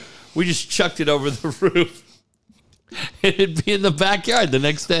shut, we just chucked it over the roof. It'd be in the backyard the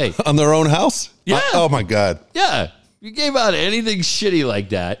next day. On their own house? Yeah. Oh, my God. Yeah. You gave out anything shitty like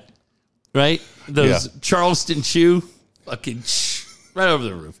that, right? Those Charleston Chew, fucking right over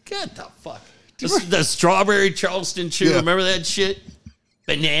the roof. Get the fuck. The strawberry Charleston Chew, Yeah. remember that shit?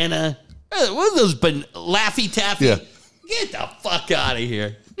 Banana. What are those? Laffy Taffy? Yeah. Get the fuck out of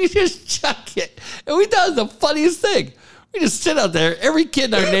here. You just chuck it. And we thought it was the funniest thing. We just sit out there. Every kid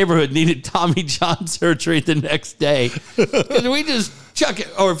in our neighborhood needed Tommy John surgery the next day. And we just chuck it.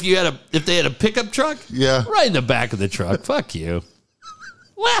 Or if they had a pickup truck, Yeah. right in the back of the truck. Fuck you.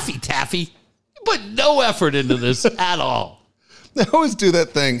 Laffy Taffy. You put no effort into this at all. They always do that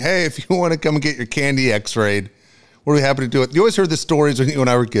thing. Hey, if you want to come and get your candy x-rayed, we're happy to do it. You always heard the stories when you and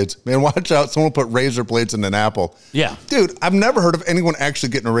I were kids. Man, watch out. Someone put razor blades in an apple. Yeah. Dude, I've never heard of anyone actually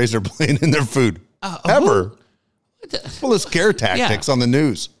getting a razor blade in their food. Ever. Well, it's scare tactics on the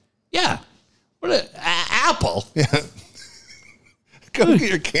news. Yeah. What a apple. Yeah. Go get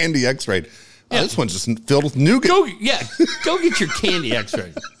your candy x-rayed. Oh, Yeah. this one's just filled with nougat. Go get your candy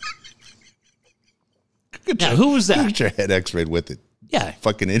x-ray. Get Yeah, your- who was that? Get your head x-rayed with it. Yeah.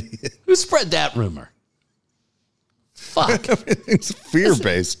 Fucking idiot. Who spread that rumor? Fuck. Everything's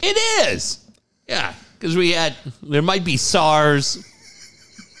fear-based. It is. Yeah. Because there might be SARS.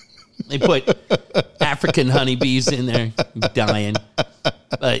 They put African honeybees in there dying.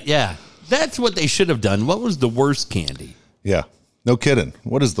 But yeah, that's what they should have done. What was the worst candy? Yeah. No kidding.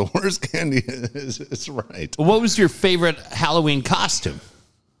 What is the worst candy? It's right. What was your favorite Halloween costume?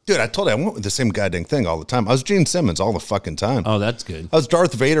 Dude, I told you, I went with the same goddamn thing all the time. I was Gene Simmons all the fucking time. Oh, that's good. I was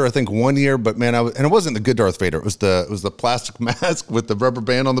Darth Vader, I think, one year, but man, and it wasn't the good Darth Vader. It was the plastic mask with the rubber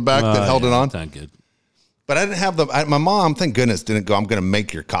band on the back that held it on. That's not good. But I didn't have my mom, thank goodness, didn't go, I'm going to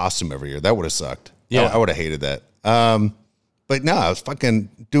make your costume every year. That would have sucked. Yeah. I would have hated that. But no, I was fucking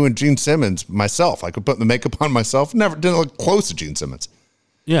doing Gene Simmons myself. I could put the makeup on myself. Didn't look close to Gene Simmons.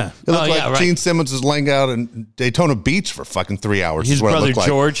 Yeah. It looked like Gene Simmons was laying out in Daytona Beach for fucking 3 hours. His is what it brother looked like.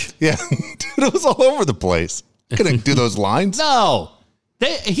 George. Yeah. Dude, it was all over the place. Couldn't do those lines. No.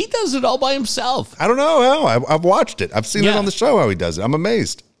 He does it all by himself. I don't know how. I've watched it. I've seen it Yeah. on the show how he does it. I'm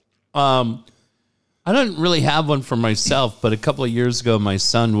amazed. I don't really have one for myself, but a couple of years ago, my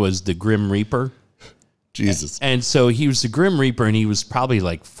son was the Grim Reaper. Jesus. And so he was the Grim Reaper, and he was probably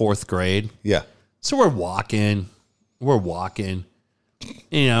like 4th grade. Yeah. So we're walking,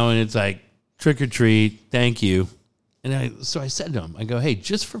 and it's like, trick or treat, thank you. And so I said to him, I go, hey,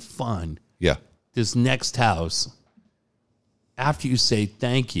 just for fun, Yeah. this next house, after you say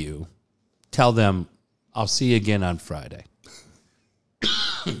thank you, tell them, I'll see you again on Friday.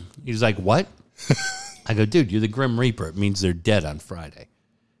 He's like, what? I go, dude, you're the Grim Reaper. It means they're dead on Friday.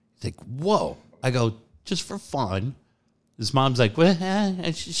 He's like, whoa. I go, just for fun. His mom's like, what?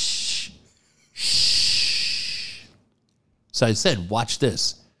 Shh. Shh. So I said, watch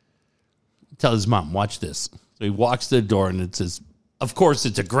this. Tell his mom, watch this. So he walks to the door, and it says, of course,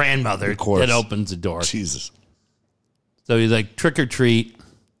 it's a grandmother that opens the door. Jesus. So he's like, trick or treat.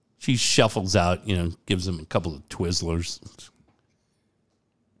 She shuffles out, gives him a couple of Twizzlers.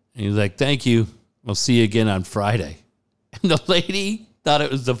 And he's like, thank you. I'll see you again on Friday. And the lady thought it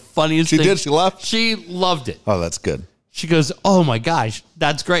was the funniest thing. She did? She left? She loved it. Oh, that's good. She goes, oh my gosh,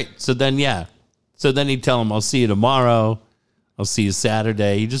 that's great. So then, So then he'd tell him, I'll see you tomorrow. I'll see you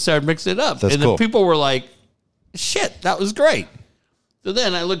Saturday. He just started mixing it up. That's and cool. the people were like, shit, that was great. So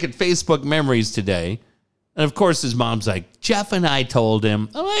then I look at Facebook memories today, And of course, his mom's like, Jeff and I told him.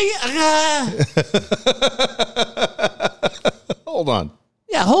 I'm like, Hold on.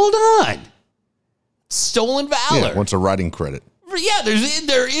 Yeah, hold on. Stolen valor. Yeah, wants a writing credit. Yeah,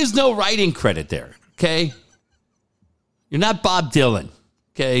 there is no writing credit there, okay? You're not Bob Dylan,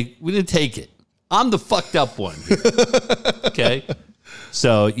 okay? We didn't take it. I'm the fucked up one here, okay?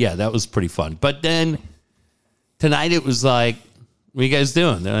 So, yeah, that was pretty fun. But then tonight it was like, what are you guys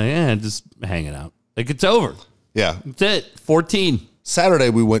doing? They're like, yeah, just hanging out. Like, it's over. Yeah. That's it. 14. Saturday,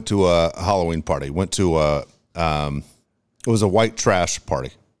 we went to a Halloween party. Went to it was a white trash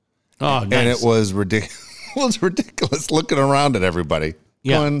party. Oh, nice. And it was ridiculous. It was ridiculous looking around at everybody.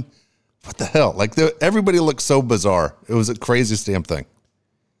 Yeah. Going, what the hell? Like, everybody looked so bizarre. It was the craziest damn thing.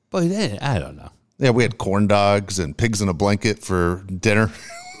 But I don't know. Yeah, we had corn dogs and pigs in a blanket for dinner.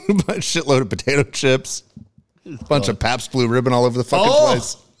 A shitload of potato chips. A bunch of Pabst Blue Ribbon all over the fucking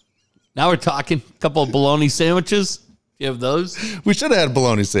place. Now we're talking. A couple of bologna sandwiches. You have those? We should have had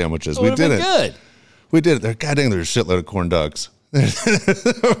bologna sandwiches. We didn't. Good. We did it. God dang, there's a shitload of corn dogs.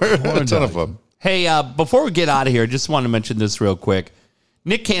 A ton of them. Hey, before we get out of here, I just want to mention this real quick.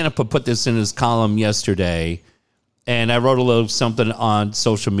 Nick Canepa put this in his column yesterday, and I wrote a little something on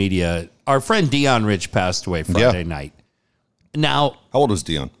social media. Our friend Dion Rich passed away Friday night. Now, how old was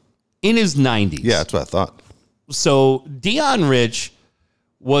Dion? In his 90s. Yeah, that's what I thought. So Dion Rich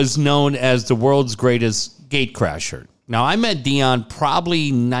was known as the world's greatest gate crasher. Now, I met Dion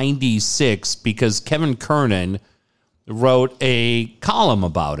probably 96 because Kevin Kernan wrote a column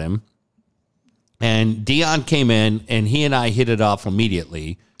about him. And Dion came in, and he and I hit it off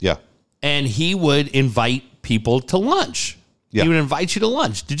immediately. Yeah. And he would invite people to lunch. Yeah. He would invite you to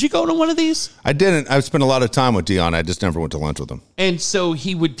lunch. Did you go to one of these? I didn't. I spent a lot of time with Dion. I just never went to lunch with him. And so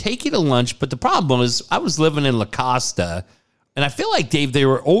he would take you to lunch. But the problem is I was living in La Costa, and I feel like, Dave, they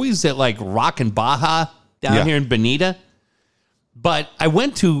were always at like Rock and Baja down here in Bonita. But I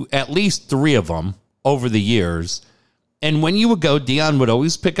went to at least 3 of them over the years. And when you would go, Dion would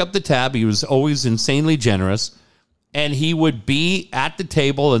always pick up the tab. He was always insanely generous. And he would be at the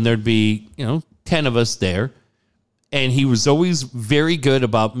table, and there'd be, 10 of us there. And he was always very good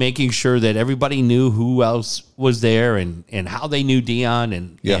about making sure that everybody knew who else was there and how they knew Dion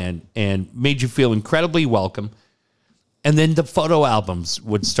and made you feel incredibly welcome. And then the photo albums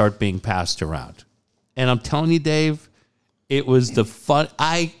would start being passed around. And I'm telling you, Dave, it was the fun.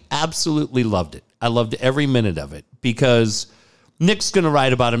 I absolutely loved it. I loved every minute of it because Nick's going to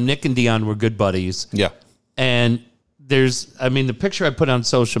write about him. Nick and Dion were good buddies. Yeah. And the picture I put on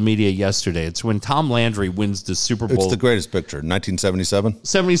social media yesterday, it's when Tom Landry wins the Super Bowl. It's the greatest picture, 1977.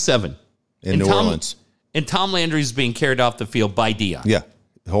 77. In New Orleans. And Tom Landry's being carried off the field by Dion. Yeah,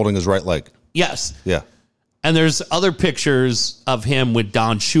 holding his right leg. Yes. Yeah. And there's other pictures of him with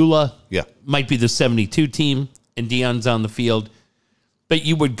Don Shula. Yeah. Might be the 72 team, and Dion's on the field. But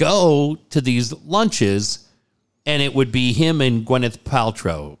you would go to these lunches, and it would be him and Gwyneth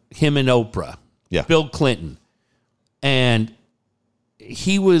Paltrow, him and Oprah, Bill Clinton. And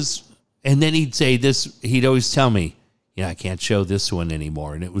and then he'd say this, he'd always tell me, I can't show this one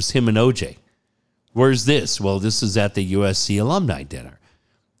anymore. And it was him and OJ. Where's this? Well, this is at the USC alumni dinner.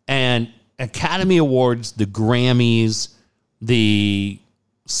 And Academy Awards, the Grammys, the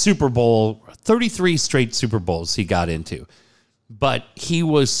Super Bowl, 33 straight Super Bowls he got into. But he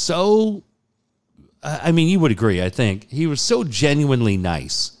was so, you would agree, I think. He was so genuinely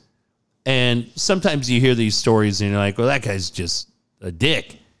nice. And sometimes you hear these stories and you're like, well, that guy's just a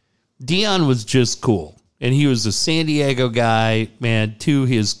dick. Dion was just cool. And he was a San Diego guy, man, to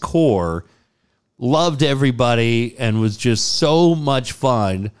his core. Loved everybody and was just so much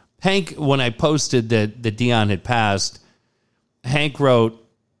fun. Hank, when I posted that Dion had passed, Hank wrote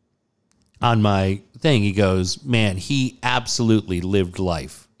on my thing, he goes, man, he absolutely lived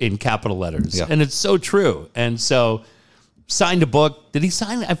life in capital letters. Yeah. And it's so true. And so signed a book. Did he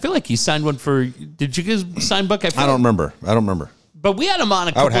sign? I feel like he signed one for. Did you guys sign book? I don't remember. But we had him on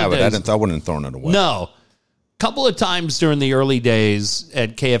a couple of days. I would have it. I wouldn't have thrown it away. No. Couple of times during the early days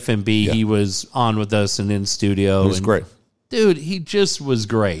at KFMB, he was on with us and in studio. He was great. Dude, he just was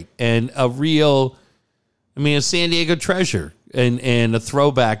great. And a San Diego treasure and a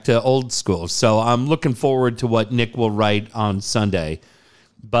throwback to old school. So I'm looking forward to what Nick will write on Sunday.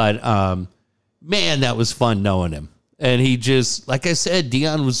 But, man, that was fun knowing him. And he just, like I said,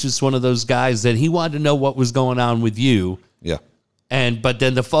 Dion was just one of those guys that he wanted to know what was going on with you. Yeah. But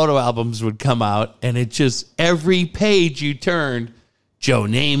then the photo albums would come out, and it just, every page you turned, Joe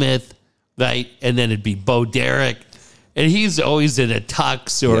Namath, right? And then it'd be Bo Derek. And he's always in a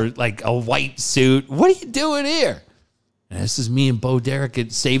tux or like a white suit. What are you doing here? And this is me and Bo Derek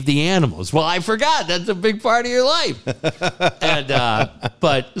at Save the Animals. Well, I forgot. That's a big part of your life.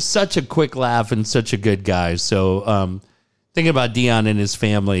 But such a quick laugh and such a good guy. So thinking about Dion and his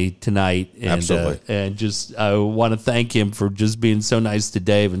family tonight. And, Absolutely. And just I want to thank him for just being so nice to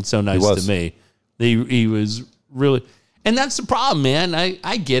Dave and so nice to me. He was really... And that's the problem, man.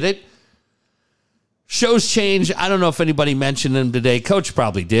 I get it. Shows change. I don't know if anybody mentioned him today. Coach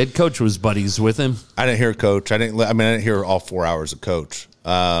probably did. Coach was buddies with him. I didn't hear Coach. I didn't hear all 4 hours of Coach.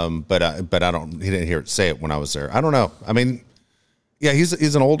 But I don't. He didn't hear it say it when I was there. I don't know. I mean, yeah,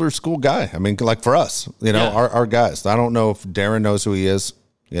 he's an older school guy. I mean, like for us, our guys. I don't know if Darren knows who he is.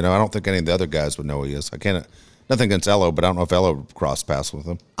 I don't think any of the other guys would know who he is. I can't. Nothing against Ello, but I don't know if Ello crossed paths with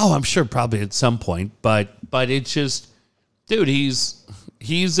him. Oh, I'm sure probably at some point. But it's just, dude, he's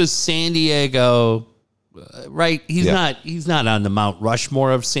a San Diego. Right, he's not on the Mount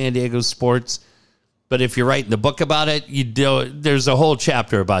Rushmore of San Diego sports, but if you're writing the book about it, there's a whole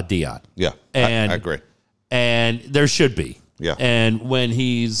chapter about Dion. Yeah, and I agree, and there should be. Yeah, and when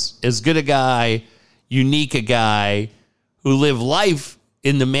he's as good a guy, unique a guy who lived life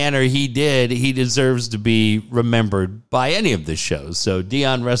in the manner he did, he deserves to be remembered by any of the shows. So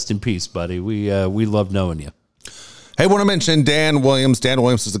Dion, rest in peace, buddy. We love knowing you. Hey, I want to mention Dan Williams. Dan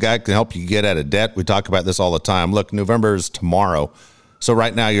Williams is the guy who can help you get out of debt. We talk about this all the time. Look, November is tomorrow. So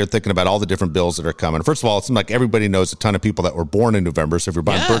right now you're thinking about all the different bills that are coming. First of all, it seems like everybody knows a ton of people that were born in November. So if you're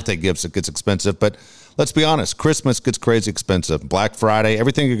buying birthday gifts, it gets expensive. But let's be honest, Christmas gets crazy expensive. Black Friday,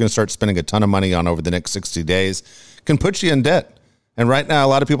 everything you're going to start spending a ton of money on over the next 60 days can put you in debt. And right now, a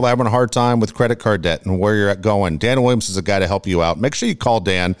lot of people are having a hard time with credit card debt and where you're going. Dan Williams is a guy to help you out. Make sure you call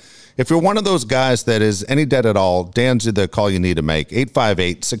Dan. If you're one of those guys that is any debt at all, Dan's the call you need to make.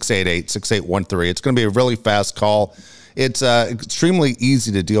 858-688-6813. It's going to be a really fast call. It's extremely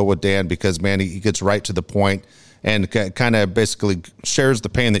easy to deal with Dan because, man, he gets right to the point and kind of basically shares the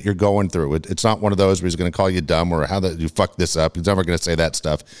pain that you're going through. It's not one of those where he's going to call you dumb or how that you fucked this up. He's never going to say that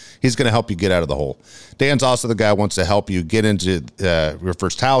stuff. He's going to help you get out of the hole. Dan's also the guy who wants to help you get into your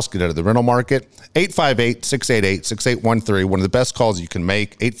first house, get out of the rental market. 858-688-6813. One of the best calls you can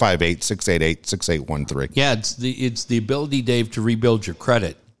make. 858-688-6813. Yeah, it's the ability, Dave, to rebuild your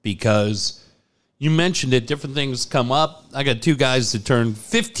credit because you mentioned it. Different things come up. I got two guys that turned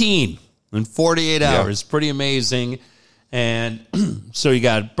 15 in 48 hours. Pretty amazing. And so you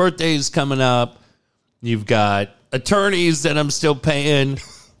got birthdays coming up. You've got attorneys that I'm still paying,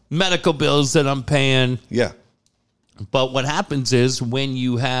 medical bills that I'm paying. Yeah. But what happens is when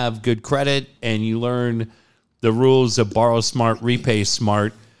you have good credit and you learn the rules of borrow smart, repay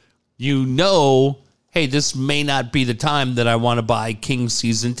smart, hey, this may not be the time that I want to buy Kings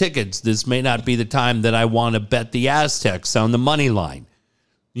season tickets. This may not be the time that I want to bet the Aztecs on the money line.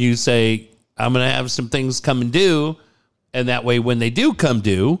 You say, I'm going to have some things come and due, and that way when they do come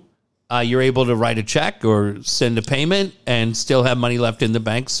due, you're able to write a check or send a payment and still have money left in the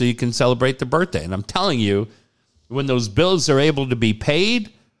bank so you can celebrate the birthday. And I'm telling you, when those bills are able to be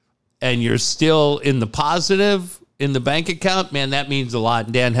paid and you're still in the positive in the bank account, man, that means a lot.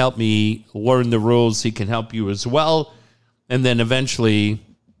 And Dan helped me learn the rules. He can help you as well. And then eventually,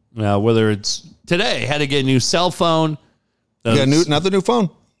 whether it's today, had to get a new cell phone. Not the new phone.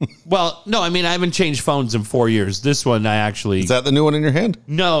 Well, no, I mean, I haven't changed phones in 4 years. This one I actually... Is that the new one in your hand?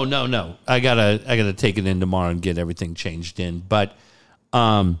 No. I gotta take it in tomorrow and get everything changed in. But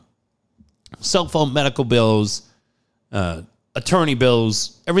cell phone, medical bills, attorney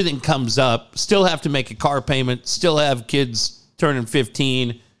bills, everything comes up. Still have to make a car payment. Still have kids turning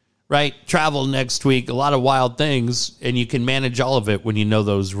 15, right? Travel next week. A lot of wild things, and you can manage all of it when you know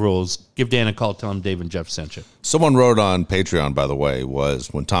those rules. Give Dan a call. Tell him Dave and Jeff sent you. Someone wrote on Patreon, by the way, was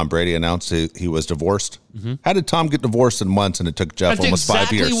when Tom Brady announced he was divorced. Mm-hmm. How did Tom get divorced in months and it took Jeff almost 5 years?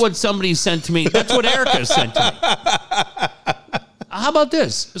 That's exactly what somebody sent to me. That's what Erica sent to me. How about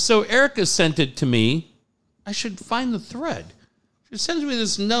this? So Erica sent it to me. I should find the thread. She sends me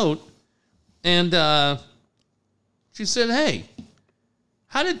this note, and she said, hey,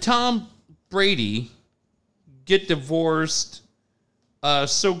 how did Tom Brady get divorced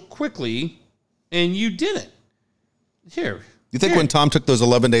so quickly, and you didn't? Here. You think when Tom took those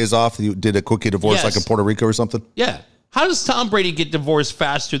 11 days off, you did a quickie divorce like in Puerto Rico or something? Yeah. How does Tom Brady get divorced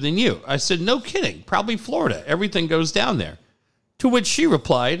faster than you? I said, no kidding. Probably Florida. Everything goes down there. To which she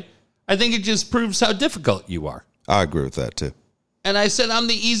replied, I think it just proves how difficult you are. I agree with that, too. And I said, I'm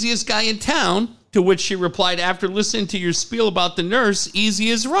the easiest guy in town. To which she replied, after listening to your spiel about the nurse, easy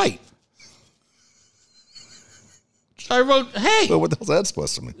is right. So I wrote, hey. Well, what the hell's that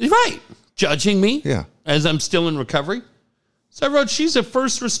supposed to mean? Right. Judging me. Yeah. As I'm still in recovery. So I wrote, she's a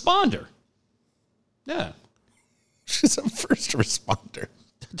first responder. Yeah. She's a first responder.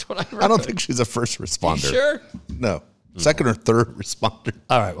 That's what I read. I don't think she's a first responder. You sure? No. Second or third responder.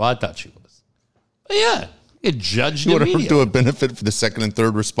 All right. Well, I thought she was. But yeah. Get judged You want to immediately. do a benefit for the second and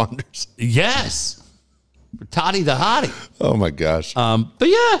third responders? Yes. For Toddy the Hottie. Oh, my gosh. But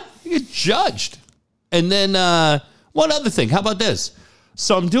yeah, you get judged. And then one other thing. How about this?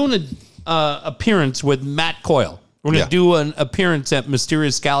 So I'm doing an appearance with Matt Coyle. We're going to do an appearance at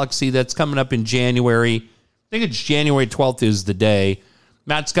Mysterious Galaxy that's coming up in January. I think it's January 12th is the day.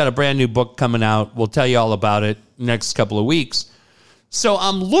 Matt's got a brand new book coming out. We'll tell you all about it next couple of weeks. So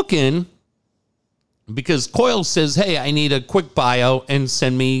I'm looking because Coyle says, hey, I need a quick bio and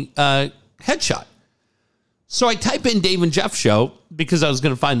send me a headshot. So I type in Dave and Jeff Show because I was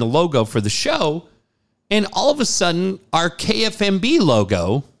going to find the logo for the show. And all of a sudden, our KFMB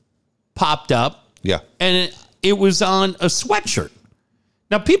logo popped up. Yeah. And it was on a sweatshirt.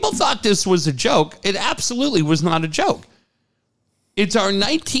 Now, people thought this was a joke. It absolutely was not a joke. It's our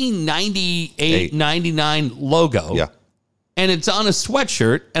 1998-99 logo. Yeah. And it's on a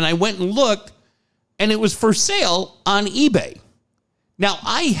sweatshirt. And I went and looked, and it was for sale on eBay. Now,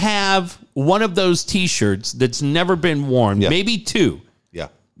 I have one of those T-shirts that's never been worn, maybe two. Yeah.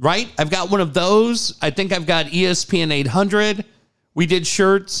 Right? I've got one of those. I think I've got ESPN 800. We did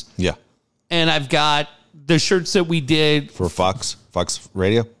shirts. Yeah. And I've got the shirts that we did. For Fox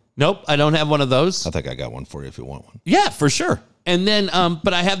Radio? Nope, I don't have one of those. I think I got one for you if you want one. Yeah, for sure. And then,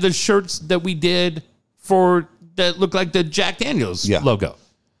 but I have the shirts that we did for that look like the Jack Daniels logo.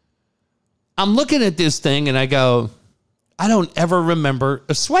 I'm looking at this thing and I go, I don't ever remember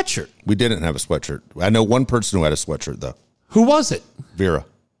a sweatshirt. We didn't have a sweatshirt. I know one person who had a sweatshirt, though. Who was it? Vera.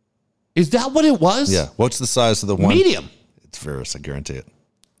 Is that what it was? Yeah. What's the size of the one? Medium. It's Vera's, I guarantee it.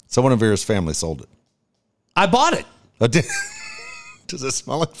 Someone in Vera's family sold it. I bought it. Oh, does it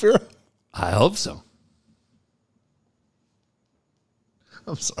smell like Vera? I hope so.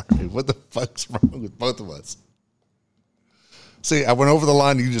 I'm sorry. What the fuck's wrong with both of us? See, I went over the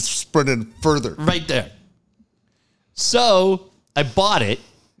line and you just sprinted further. Right there. So I bought it.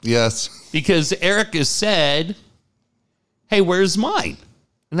 Yes. Because Erica said, hey, where's mine?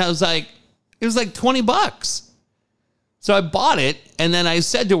 And I was like, it was like $20. So I bought it. And then I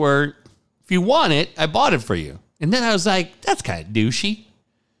said to her, if you want it, I bought it for you. And then I was like, that's kind of douchey.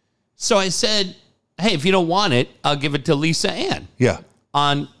 So I said, hey, if you don't want it, I'll give it to Lisa Ann. Yeah.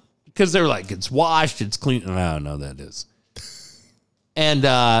 Because they were like, it's washed, it's clean. And I don't know what that is.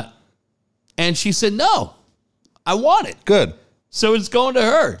 And she said, no, I want it. Good. So it's going to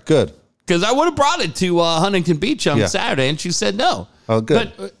her. Good. Because I would have brought it to Huntington Beach on Saturday, and she said no. Oh,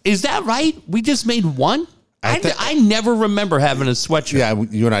 good. But is that right? We just made one? I never remember having a sweatshirt. Yeah,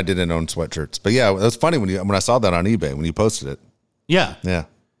 you and I didn't own sweatshirts. But yeah, it was funny when I saw that on eBay, when you posted it. Yeah. Yeah.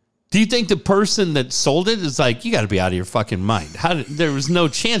 Do you think the person that sold it is like, you got to be out of your fucking mind? There was no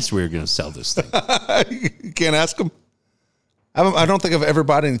chance we were going to sell this thing. You can't ask them? I don't think I've ever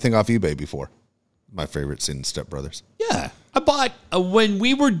bought anything off eBay before. My favorite scene in Step Brothers. Yeah. I bought, when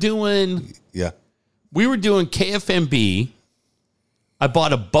we were doing KFMB, I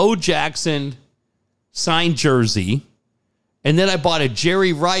bought a Bo Jackson signed jersey, and then I bought a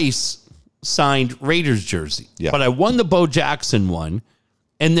Jerry Rice signed Raiders jersey. Yeah. But I won the Bo Jackson one,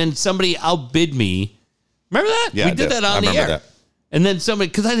 and then somebody outbid me. Remember that? Yeah, we did that on the air. That. And then somebody,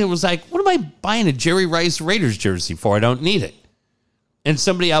 because I was like, what am I buying a Jerry Rice Raiders jersey for? I don't need it. And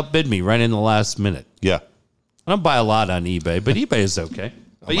somebody outbid me right in the last minute. Yeah. I don't buy a lot on eBay, but eBay is okay.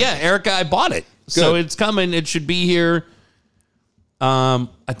 But yeah, Erica, I bought it. Good. So it's coming. It should be here. I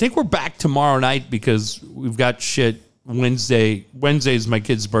think we're back tomorrow night because we've got shit Wednesday. Wednesday's my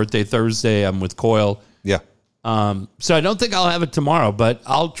kid's birthday. Thursday, I'm with Coyle. Yeah. So I don't think I'll have it tomorrow, but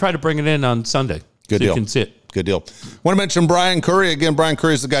I'll try to bring it in on Sunday. Good deal. You can see it. Good deal. Want to mention Brian Curry. Again, Brian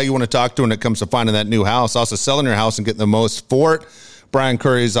Curry is the guy you want to talk to when it comes to finding that new house. Also selling your house and getting the most for it. Brian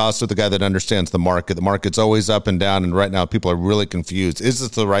Curry is also the guy that understands the market. The market's always up and down, and right now people are really confused. Is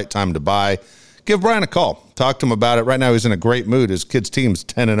this the right time to buy? Give Brian a call. Talk to him about it. Right now he's in a great mood. His kid's team's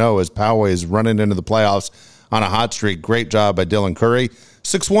 10-0 as Poway is running into the playoffs on a hot streak. Great job by Dylan Curry.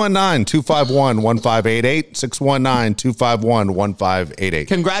 619-251-1588. 619-251-1588.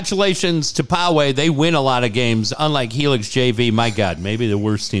 Congratulations to Poway. They win a lot of games, unlike Helix JV. My God, maybe the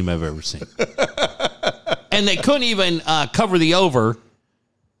worst team I've ever seen. And they couldn't even cover the over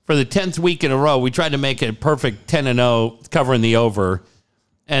for the 10th week in a row. We tried to make it a perfect 10-0, covering the over.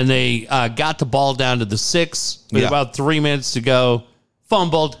 And they got the ball down to the 6 with about 3 minutes to go.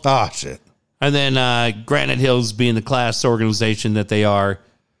 Fumbled. Ah, shit. And then Granite Hills, being the class organization that they are,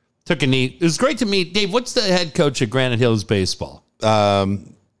 took a knee. It was great to meet. Dave, what's the head coach of Granite Hills baseball?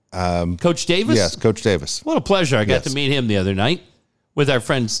 Coach Davis? Yes, Coach Davis. What a pleasure. I got Yes. to meet him the other night with our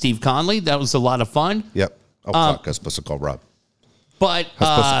friend Steve Conley. That was a lot of fun. Yep. Oh, fuck. I was supposed to call Rob. But I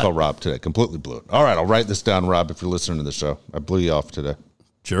was supposed to call Rob today. Completely blew it. All right, I'll write this down, Rob, if you're listening to the show. I blew you off today.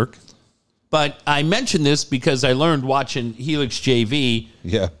 jerk. But I mentioned this because I learned watching Helix JV.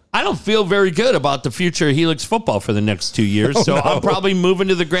 Yeah. I don't feel very good about the future of Helix football for the next 2 years, so no. I'm probably moving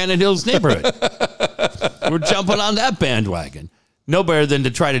to the Granite Hills neighborhood. We're jumping on that bandwagon. No better than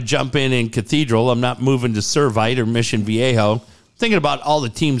to try to jump in Cathedral. I'm not moving to Servite or Mission Viejo. Thinking about all the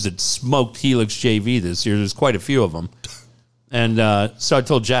teams that smoked Helix JV this year. There's quite a few of them. And so I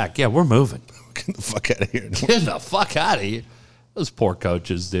told Jack, yeah, we're moving. Get the fuck out of here. Get the fuck out of here. Those poor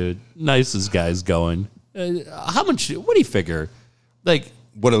coaches, dude. Nicest guys going. How much, what do you figure? Like,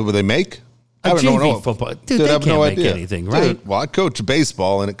 what do they make? A JV football. Dude, they can't make anything, right? Dude, well, I coach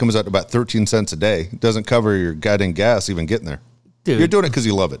baseball, and it comes out to about 13 cents a day. It doesn't cover your goddamn gas even getting there. Dude, you're doing it because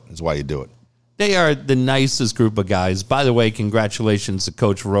you love it. Is why you do it. They are the nicest group of guys. By the way, congratulations to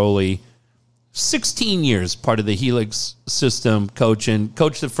Coach Rowley. 16 years part of the Helix system, coached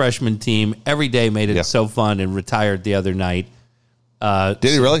the freshman team every day, made it so fun, and retired the other night. Did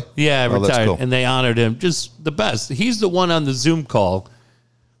he really? Yeah, oh, retired, cool. and they honored him. Just the best. He's the one on the Zoom call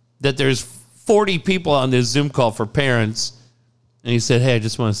that there's 40 people on this Zoom call for parents, and he said, hey, I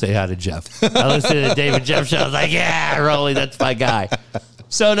just want to say hi to Jeff. I listened to the David Jeff show. I was like, yeah, Rolly, that's my guy.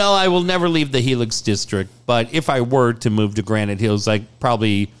 So, no, I will never leave the Helix district, but if I were to move to Granite Hills, I think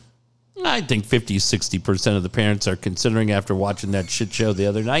 50, 60% of the parents are considering after watching that shit show the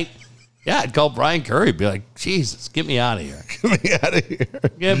other night. Yeah, I'd call Brian Curry, be like, Jesus, get me out of here. Get me out of here.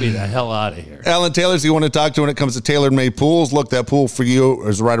 Get me the hell out of here. Alan Taylor's you want to talk to when it comes to tailor-made pools. Look, that pool for you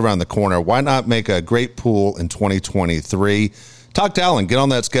is right around the corner. Why not make a great pool in 2023? Talk to Alan. Get on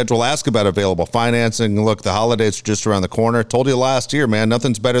that schedule. Ask about available financing. Look, the holidays are just around the corner. Told you last year, man,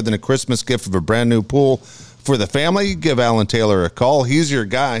 nothing's better than a Christmas gift of a brand new pool for the family. Give Alan Taylor a call. He's your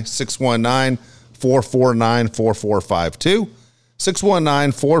guy, 619-449-4452.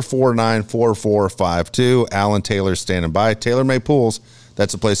 619-449-4452. Alan Taylor standing by. TaylorMade Pools.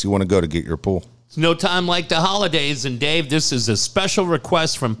 That's the place you want to go to get your pool. It's no time like the holidays. And Dave, this is a special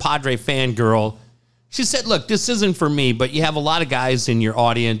request from Padre Fangirl. She said, look, this isn't for me, but you have a lot of guys in your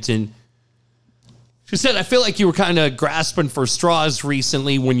audience. And she said, I feel like you were kind of grasping for straws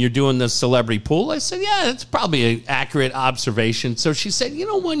recently when you're doing the celebrity pool. I said, yeah, that's probably an accurate observation. So she said, you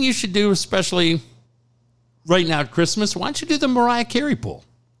know, one you should do, especially right now at Christmas, why don't you do the Mariah Carey pool?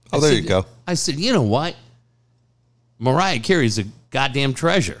 Oh, there you go. I said, you know what? Mariah Carey's a goddamn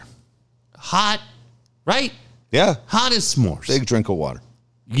treasure. Hot, right? Yeah. Hot as s'mores. Big drink of water.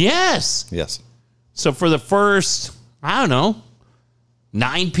 Yes. Yes. So for the first, 9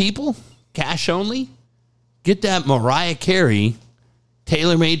 people, cash only, get that Mariah Carey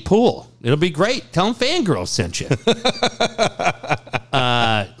tailor-made pool. It'll be great. Tell them Fangirl sent you.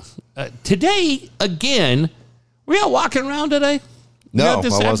 Today, again, were you out walking around today? No, I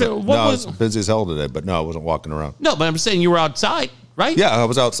wasn't. I was busy as hell today, but no, I wasn't walking around. No, but I'm saying you were outside, right? Yeah, I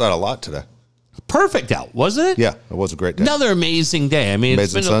was outside a lot today. Perfect out, wasn't it? Yeah, it was a great day. Another amazing day. I mean,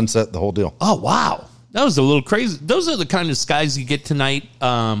 amazing it's been sunset, the whole deal. Oh, wow. That was a little crazy. Those are the kind of skies you get tonight,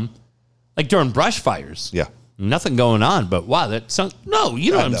 like during brush fires. Yeah. Nothing going on, but wow, no,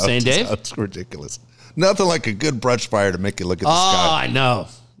 you know what I'm saying, Dave? That's ridiculous. Nothing like a good brush fire to make you look at the Oh, sky. I know.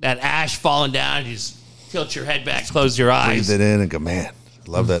 That ash falling down, you just tilt your head back, close your eyes. Breathe it in and go, man,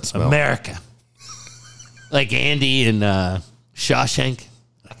 love that smell. America. Like Andy in Shawshank.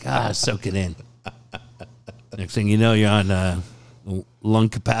 Like, soak it in. Next thing you know, you're on a lung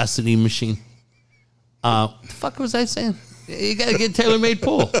capacity machine. What the fuck was I saying? You got to get a tailor-made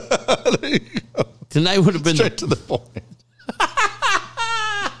pool. There you go. Tonight would have been straight to the point.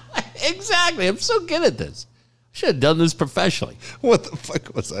 Exactly. I'm so good at this. I should have done this professionally. What the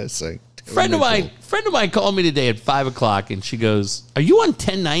fuck was I saying? Friend of mine called me today at 5:00, and she goes, "Are you on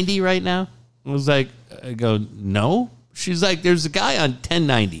 1090 right now?" I go, "No." She's like, "There's a guy on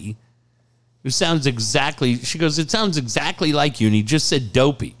 1090 who sounds exactly." She goes, "It sounds exactly like you," and he just said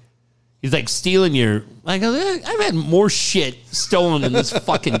 "dopey." He's like stealing your. I go, I've had more shit stolen in this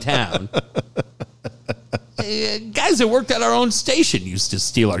fucking town. Guys that worked at our own station used to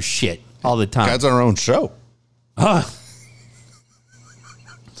steal our shit all the time. Guys on our own show. It's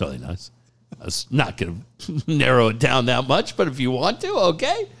really nice. I was not going to narrow it down that much, but if you want to,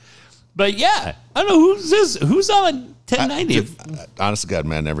 okay. But yeah, I don't know who's this. Who's on 1090? Honest to God,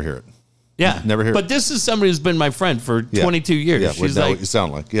 man, never hear it. Yeah, never hear. But this is somebody who's been my friend for 22 years. Yeah, she's know like, what you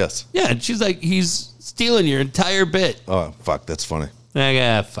sound like. Yes. Yeah, and she's like, he's stealing your entire bit. Oh fuck, that's funny.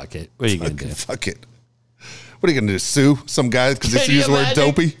 Fuck it. What are you gonna do? Fuck it. What are you gonna do? Sue some guy because he used the word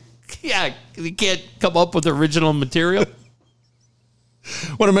dopey? Yeah, you can't come up with original material.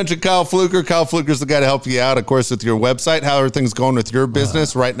 Want to mention Kyle Fluker. Kyle Fluker's the guy to help you out, of course, with your website. How are things going with your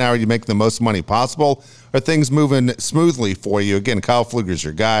business? Right now, are you making the most money possible? Are things moving smoothly for you? Again, Kyle Fluker's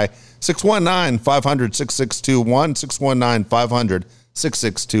your guy. 619-500-6621.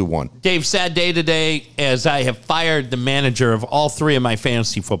 619-500-6621. Dave, sad day today as I have fired the manager of all three of my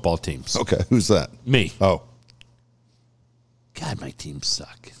fantasy football teams. Okay, who's that? Me. Oh. God, my teams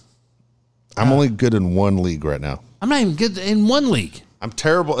suck. I'm only good in one league right now. I'm not even good in one league. I'm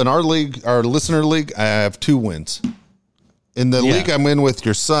terrible. In our league, our listener league, I have 2 wins. In the league I'm in with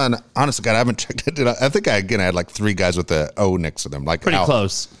your son, honestly, God, I haven't checked it. I think I had like 3 guys with the O next to them. Like pretty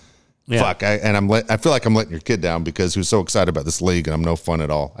close. Yeah. Fuck. I feel like I'm letting your kid down because he was so excited about this league and I'm no fun at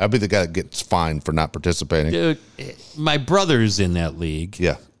all. I'll be the guy that gets fined for not participating. Dude, my brother's in that league.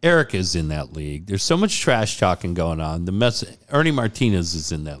 Yeah. Erica's in that league. There's so much trash talking going on. Ernie Martinez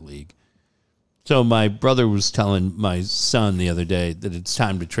is in that league. So my brother was telling my son the other day that it's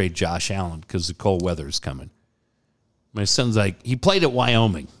time to trade Josh Allen because the cold weather is coming. My son's like, he played at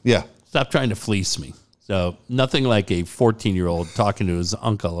Wyoming. Yeah. Stop trying to fleece me. So nothing like a 14-year-old talking to his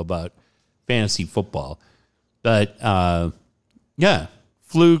uncle about fantasy football. But, yeah,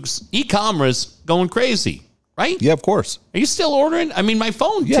 Flug's e-commerce going crazy, right? Yeah, of course. Are you still ordering? I mean, my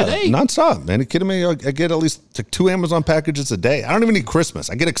phone today. Nonstop, man. Are you kidding me? I get at least 2 Amazon packages a day. I don't even need Christmas.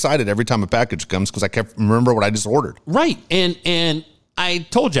 I get excited every time a package comes because I can't remember what I just ordered. Right. And I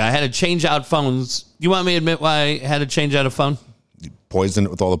told you I had to change out phones. You want me to admit why I had to change out a phone? You poisoned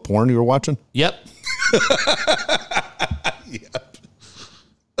it with all the porn you were watching? Yep. Yep.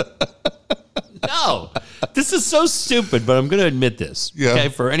 No. This is so stupid, but I'm going to admit this. Yeah. Okay,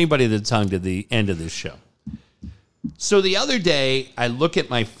 for anybody that's hung to the end of this show. So the other day, I look at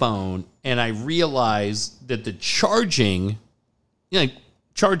my phone and I realize that the charging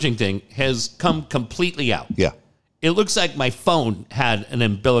thing has come completely out. Yeah. It looks like my phone had an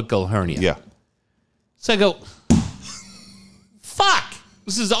umbilical hernia. Yeah. So I go, fuck,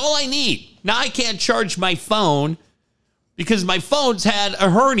 this is all I need. Now I can't charge my phone because my phone's had a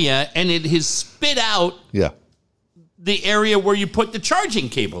hernia and it has spit out the area where you put the charging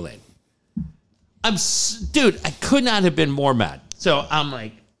cable in. Dude, I could not have been more mad. So I'm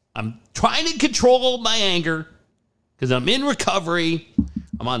like, I'm trying to control my anger because I'm in recovery.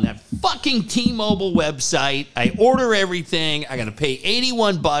 I'm on that fucking T-Mobile website. I order everything. I got to pay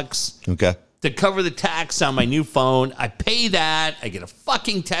 $81 to cover the tax on my new phone. I pay that. I get a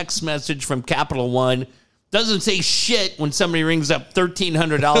fucking text message from Capital One. Doesn't say shit when somebody rings up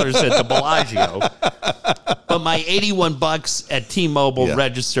 $1,300 at the Bellagio. But my $81 at T-Mobile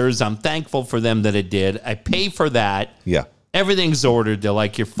registers. I'm thankful for them that it did. I pay for that. Yeah. Everything's ordered. They're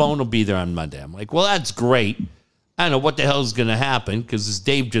like, your phone will be there on Monday. I'm like, well, that's great. I don't know what the hell is going to happen because as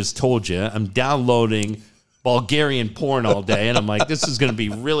Dave just told you, I'm downloading Bulgarian porn all day. And I'm like, this is going to be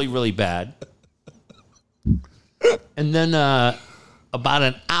really, really bad. And then about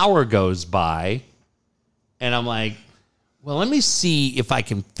an hour goes by. And I'm like, well, let me see if I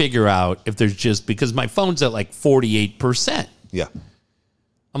can figure out if there's just, because my phone's at like 48%. Yeah.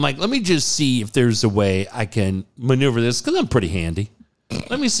 I'm like, let me just see if there's a way I can maneuver this because I'm pretty handy.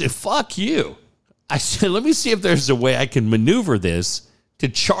 Let me see. Fuck you. I said, let me see if there's a way I can maneuver this to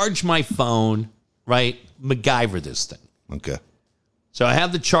charge my phone, right? MacGyver this thing. Okay. So I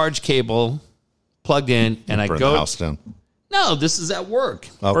have the charge cable plugged in and I go. Burn the house down. No, this is at work.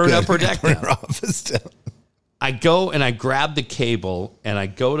 Okay. Burn up her deck Burn down. your office down. I go and I grab the cable and I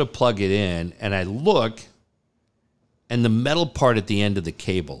go to plug it in and I look and the metal part at the end of the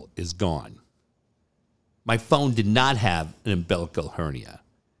cable is gone. My phone did not have an umbilical hernia.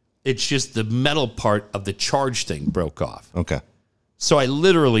 It's just the metal part of the charge thing broke off. Okay. So I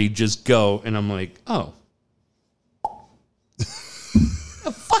literally just go and I'm like, oh.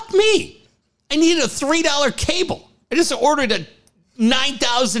 Fuck me. I need a $3 cable. I just ordered a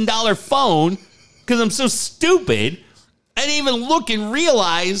 $9,000 phone because I'm so stupid. I didn't even look and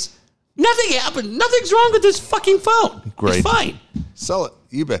realize nothing happened. Nothing's wrong with this fucking phone. Great. It's fine. Sell it.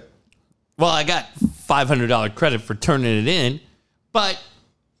 eBay. Well, I got $500 credit for turning it in, but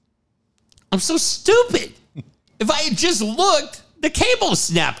I'm so stupid. If I had just looked, the cable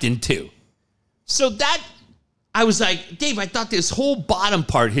snapped in two. So that, I was like, Dave, I thought this whole bottom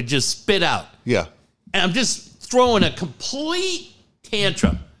part had just spit out. Yeah. And I'm just throwing a complete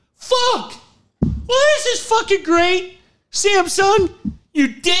tantrum. Fuck! Well, this is fucking great. Samsung, you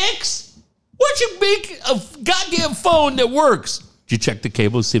dicks. Why'd you make a goddamn phone that works? Did you check the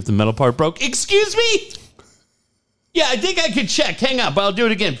cable to see if the metal part broke? Excuse me? Yeah, I think I could check. Hang on, but I'll do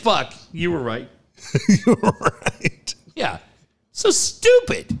it again. Fuck. You were right. You were right. Yeah. So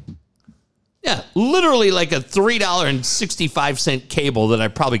stupid. Yeah, literally like a $3.65 cable that I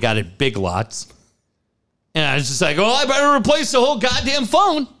probably got at Big Lots. And I was just like, I better replace the whole goddamn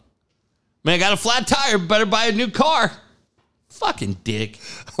phone. Man, I got a flat tire, better buy a new car. Fucking dick.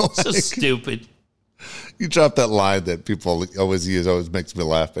 So stupid. You dropped that line that people always use, always makes me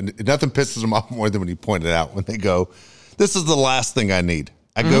laugh. And nothing pisses them off more than when you point it out. When they go, this is the last thing I need.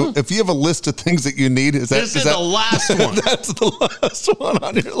 I go, if you have a list of things that you need, this is the last one. That's the last one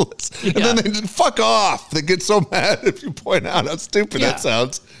on your list. Yeah. And then they just fuck off. They get so mad if you point out how stupid that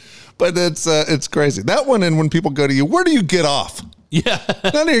sounds. But it's crazy. That one, and when people go to you, where do you get off? Yeah.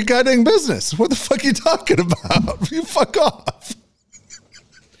 None of your goddamn business. What the fuck are you talking about? You fuck off.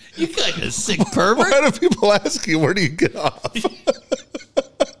 You got a sick pervert. Why do people ask you, where do you get off?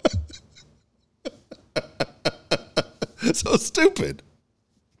 So stupid.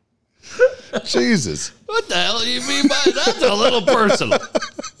 Jesus. What the hell do you mean by that? That's a little personal.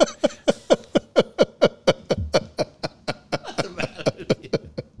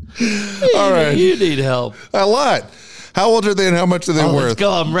 All right. You need help. A lot. How old are they and how much are they worth? Let's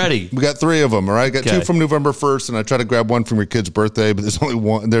go. I'm ready. We got 3 of them, all right? I got 2 from November 1st, and I tried to grab one from your kid's birthday, but there's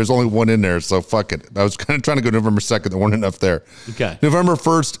only one in there, so fuck it. I was kind of trying to go November 2nd. There weren't enough there. Okay. November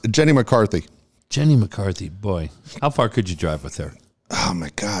 1st, Jenny McCarthy. Jenny McCarthy, boy. How far could you drive with her? Oh, my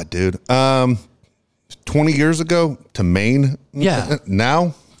God, dude. 20 years ago to Maine. Yeah.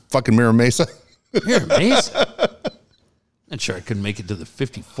 Now, fucking Mira Mesa. Mira Mesa? Not sure I could make it to the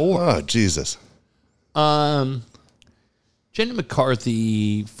 54. Oh, Jesus. Jenny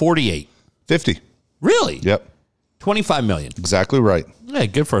McCarthy, 48. 50. Really? Yep. 25 million. Exactly right. Yeah,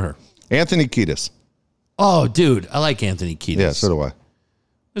 good for her. Anthony Kiedis. Oh, dude, I like Anthony Kiedis. Yeah, so do I.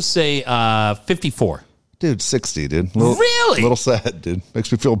 Let's say 54. Dude, 60, dude. Really? A little sad, dude.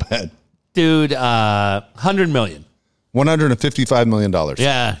 Makes me feel bad. Dude, 100 million. $155 million.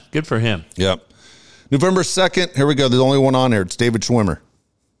 Yeah, good for him. Yep. November 2nd, here we go. There's only one on here. It's David Schwimmer.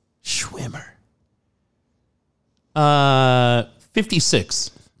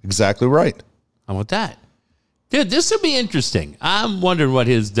 56. Exactly right. How about that? Dude, this would be interesting. I'm wondering what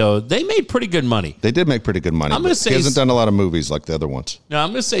his dough. They made pretty good money. They did make pretty good money. I'm gonna say he hasn't done a lot of movies like the other ones. No, I'm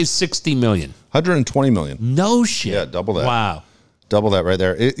going to say 60 million. 120 million. No shit. Yeah, double that. Wow. Double that right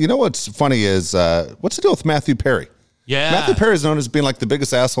there. You know what's funny is, what's the deal with Matthew Perry? Yeah. Matthew Perry is known as being like the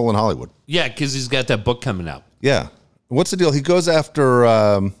biggest asshole in Hollywood. Yeah, because he's got that book coming out. Yeah. What's the deal? He goes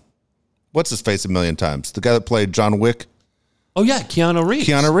after, what's his face a million times? The guy that played John Wick. Oh, yeah, Keanu Reeves.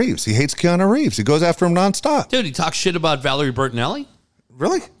 Keanu Reeves. He hates Keanu Reeves. He goes after him nonstop. Dude, he talks shit about Valerie Bertinelli.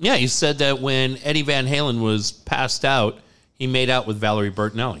 Really? Yeah, he said that when Eddie Van Halen was passed out, he made out with Valerie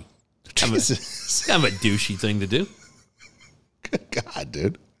Bertinelli. Jesus. Kind of a douchey thing to do. Good God,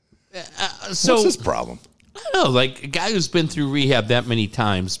 dude. So, what's his problem? I don't know, like a guy who's been through rehab that many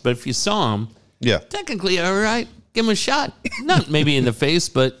times, but if you saw him, Yeah. technically, all right, give him a shot. Not maybe in the face,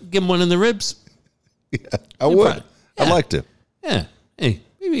 but give him one in the ribs. Yeah, I would. Yeah. I'd like to. Yeah. Hey,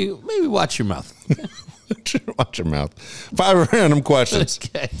 maybe watch your mouth. Watch your mouth. 5 random questions.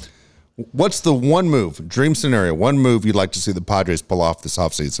 Okay. What's the one move, dream scenario, one move you'd like to see the Padres pull off this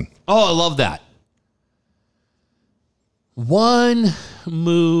offseason? Oh, I love that. One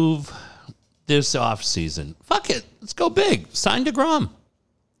move this offseason. Fuck it. Let's go big. Sign DeGrom.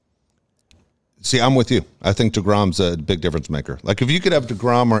 See, I'm with you. I think DeGrom's a big difference maker. Like, if you could have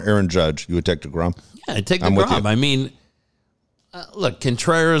DeGrom or Aaron Judge, you would take DeGrom? Yeah, I'd take I'm with DeGrom. you. I mean, look,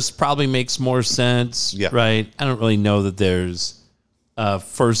 Contreras probably makes more sense, Yeah. right? I don't really know that there's a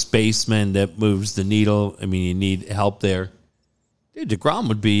first baseman that moves the needle. I mean, you need help there. Dude, DeGrom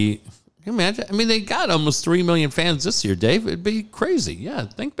would be, can you imagine? I mean, they got almost 3 million fans this year, Dave. It'd be crazy. Yeah,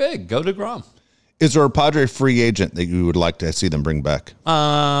 think big. Go DeGrom. Is there a Padre free agent that you would like to see them bring back?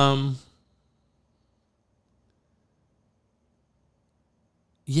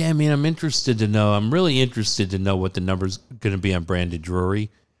 Yeah, I mean, I'm interested to know. I'm really interested to know what the number's going to be on Brandon Drury.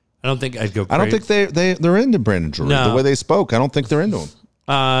 I don't think I'd go crazy. I don't think they're into Brandon Drury. No. The way they spoke, I don't think they're into him.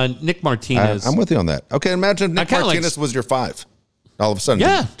 Nick Martinez. I'm with you on that. Okay, imagine if Nick kinda Martinez was your 5. All of a sudden,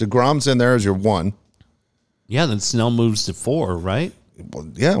 Yeah. DeGrom's in there as your 1. Yeah, then Snell moves to 4, right? Well,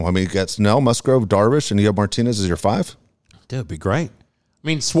 yeah, I mean, you got Snell, Musgrove, Darvish, and you have Martinez as your 5. That'd be great. I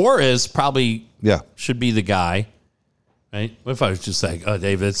mean, Suarez probably Yeah. should be the guy, right? What if I was just like, oh,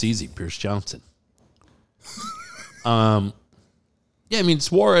 Dave, that's easy, Pierce Johnson. Yeah, I mean,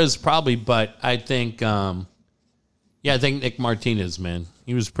 Suarez probably, but I think, I think Nick Martinez, man,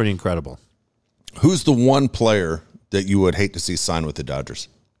 he was pretty incredible. Who's the one player that you would hate to see sign with the Dodgers?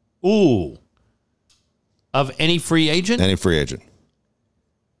 Ooh. Of any free agent? Any free agent.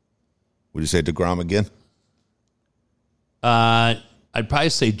 Would you say DeGrom again? I'd probably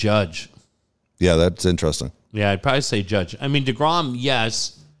say Judge. Yeah, that's interesting. Yeah, I'd probably say Judge. I mean, DeGrom,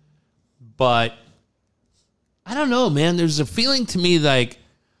 yes, but I don't know, man. There's a feeling to me like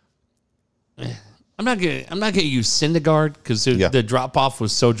I'm not gonna use Syndergaard because the drop off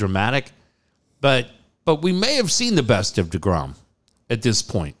was so dramatic, but we may have seen the best of DeGrom at this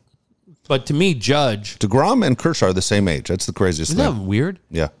point. But to me, Judge, DeGrom and Kershaw are the same age. That's the craziest thing. Isn't that weird?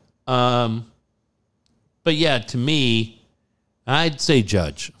 Yeah. But yeah, to me, I'd say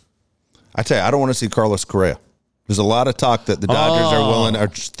Judge. I tell you, I don't want to see Carlos Correa. There's a lot of talk that the Dodgers are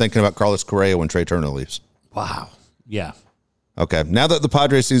thinking about Carlos Correa when Trey Turner leaves. Wow. Yeah. Okay. Now that the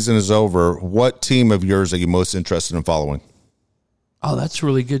Padres season is over, what team of yours are you most interested in following? Oh, that's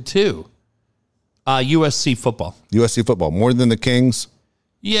really good too. USC football. USC football. More than the Kings?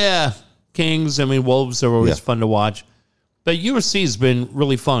 Yeah. Kings. I mean, Wolves are always fun to watch. But USC has been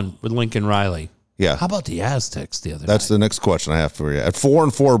really fun with Lincoln Riley. Yeah. How about the Aztecs the other That's night? the next question I have for you. At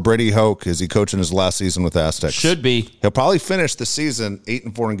 4-4, Brady Hoke, is he coaching his last season with the Aztecs? Should be. He'll probably finish the season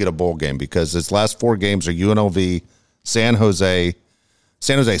 8-4 and get a bowl game because his last 4 games are UNLV, San Jose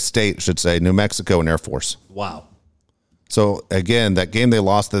State, should say, New Mexico, and Air Force. Wow. So, again, that game they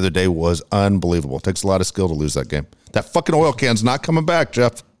lost the other day was unbelievable. It takes a lot of skill to lose that game. That fucking oil can's not coming back,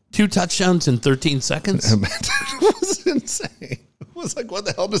 Jeff. 2 touchdowns in 13 seconds? It was insane. It was like, what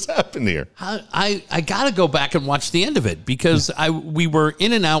the hell just happened here? I got to go back and watch the end of it because we were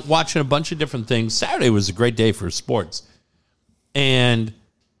in and out watching a bunch of different things. Saturday was a great day for sports. And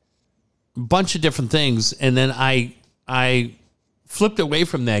a bunch of different things. And then I flipped away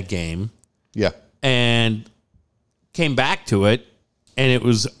from that game. Yeah. And came back to it, and it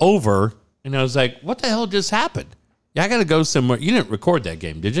was over. And I was like, what the hell just happened? Yeah, I got to go somewhere. You didn't record that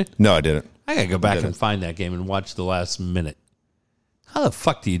game, did you? No, I didn't. I got to go back and find that game and watch the last minute. How the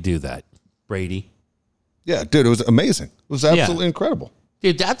fuck do you do that, Brady? Yeah, dude, it was amazing. It was absolutely incredible.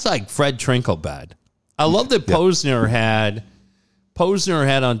 Dude, that's like Fred Trinkle bad. I love that Posner had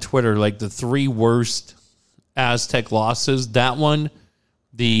on Twitter like the 3 worst Aztec losses. That one,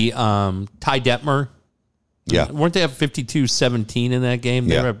 the Ty Detmer. Yeah. Weren't they up 52-17 in that game?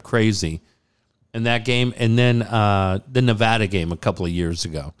 They were up crazy in that game. And then the Nevada game a couple of years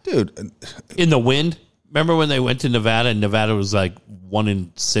ago. Dude. In the wind. Remember when they went to Nevada and Nevada was like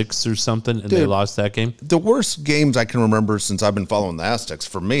 1-6 or something and they lost that game? The worst games I can remember since I've been following the Aztecs,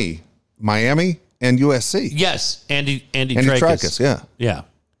 for me, Miami and USC. Yes, Andy Trachis. Yeah.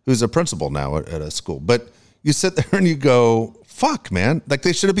 Who's a principal now at a school. But you sit there and you go, fuck, man. Like,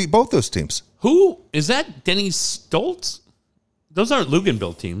 they should have beat both those teams. Who? Is that Denny Stoltz? Those aren't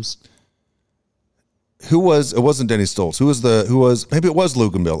Luganville teams. It wasn't Denny Stoltz. Maybe it was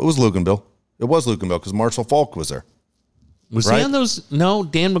Luganville. It was Luganville. It was Luganville because Marshall Falk was there. Was he on those? No,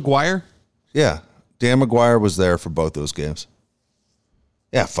 Dan McGuire? Yeah. Dan McGuire was there for both those games.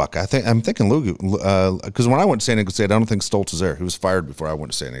 Yeah, fuck. I'm thinking Luganville. Because when I went to San Diego State, I don't think Stoltz was there. He was fired before I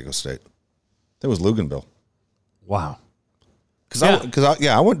went to San Diego State. That was Luganville. Wow.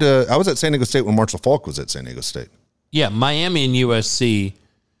 I was at San Diego State when Marshall Falk was at San Diego State. Yeah, Miami and USC.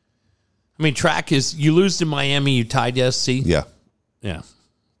 I mean, track is, you lose to Miami, you tied to SC. Yeah. Yeah.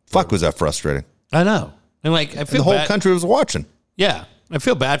 Fuck, was that frustrating. I know. And like, I feel the whole country was watching. Yeah. I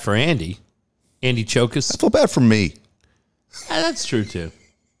feel bad for Andy Chokus. I feel bad for me. Yeah, that's true too.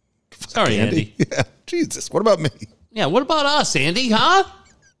 Sorry, Andy. Yeah. Jesus. What about me? Yeah. What about us, Andy? Huh?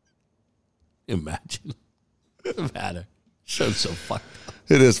 Imagine. Matter. Show's so fucked up.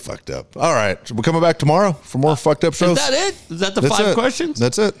 It is fucked up. All right. So we're coming back tomorrow for more fucked up shows. Is that it? Is that the 5 questions?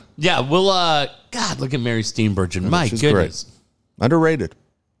 That's it. Yeah. We'll, God, look at Mary Steenburgen. My goodness. Great. Underrated.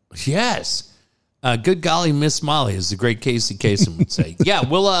 Yes. Good golly, Miss Molly, as the great Casey Kasem would say. Yeah,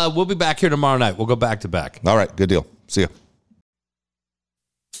 we'll be back here tomorrow night. We'll go back to back. All right, good deal. See ya.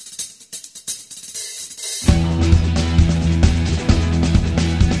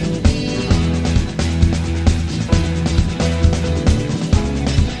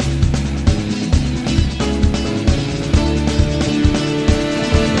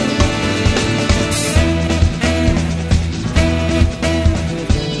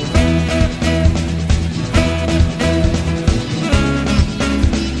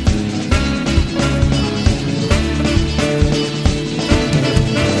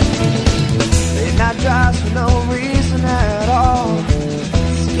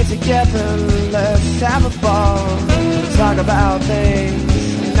 About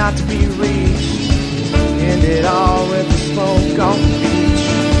things not to be reached. End it all with the smoke on the beach.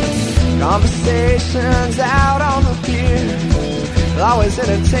 Conversations out on the pier, always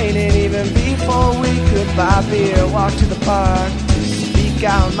entertaining even before we could buy beer. Walk to the park to speak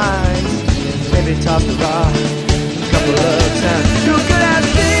our minds, maybe toss the rock a couple of times. Who could have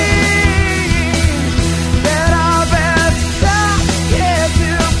seen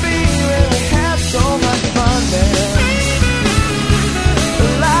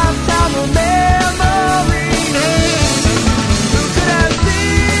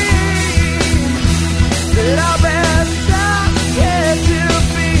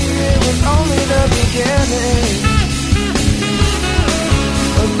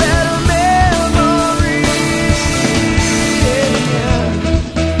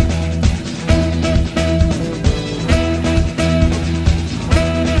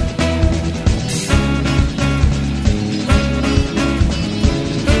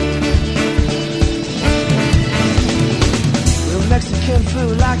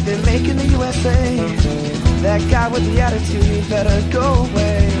they make in the USA. That guy with the attitude, he better go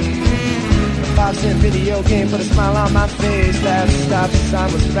away. A 5-cent video game put a smile on my face. That stop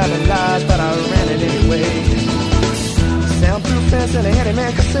sign was rather large, but I ran it anyway. Soundproof fence and a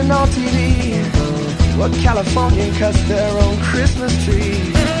handyman cussing on TV. What Californian cuts their own Christmas tree?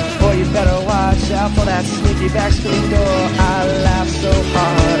 Boy, you better watch out for that sneaky back screen door. I laughed so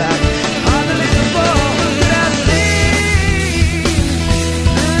hard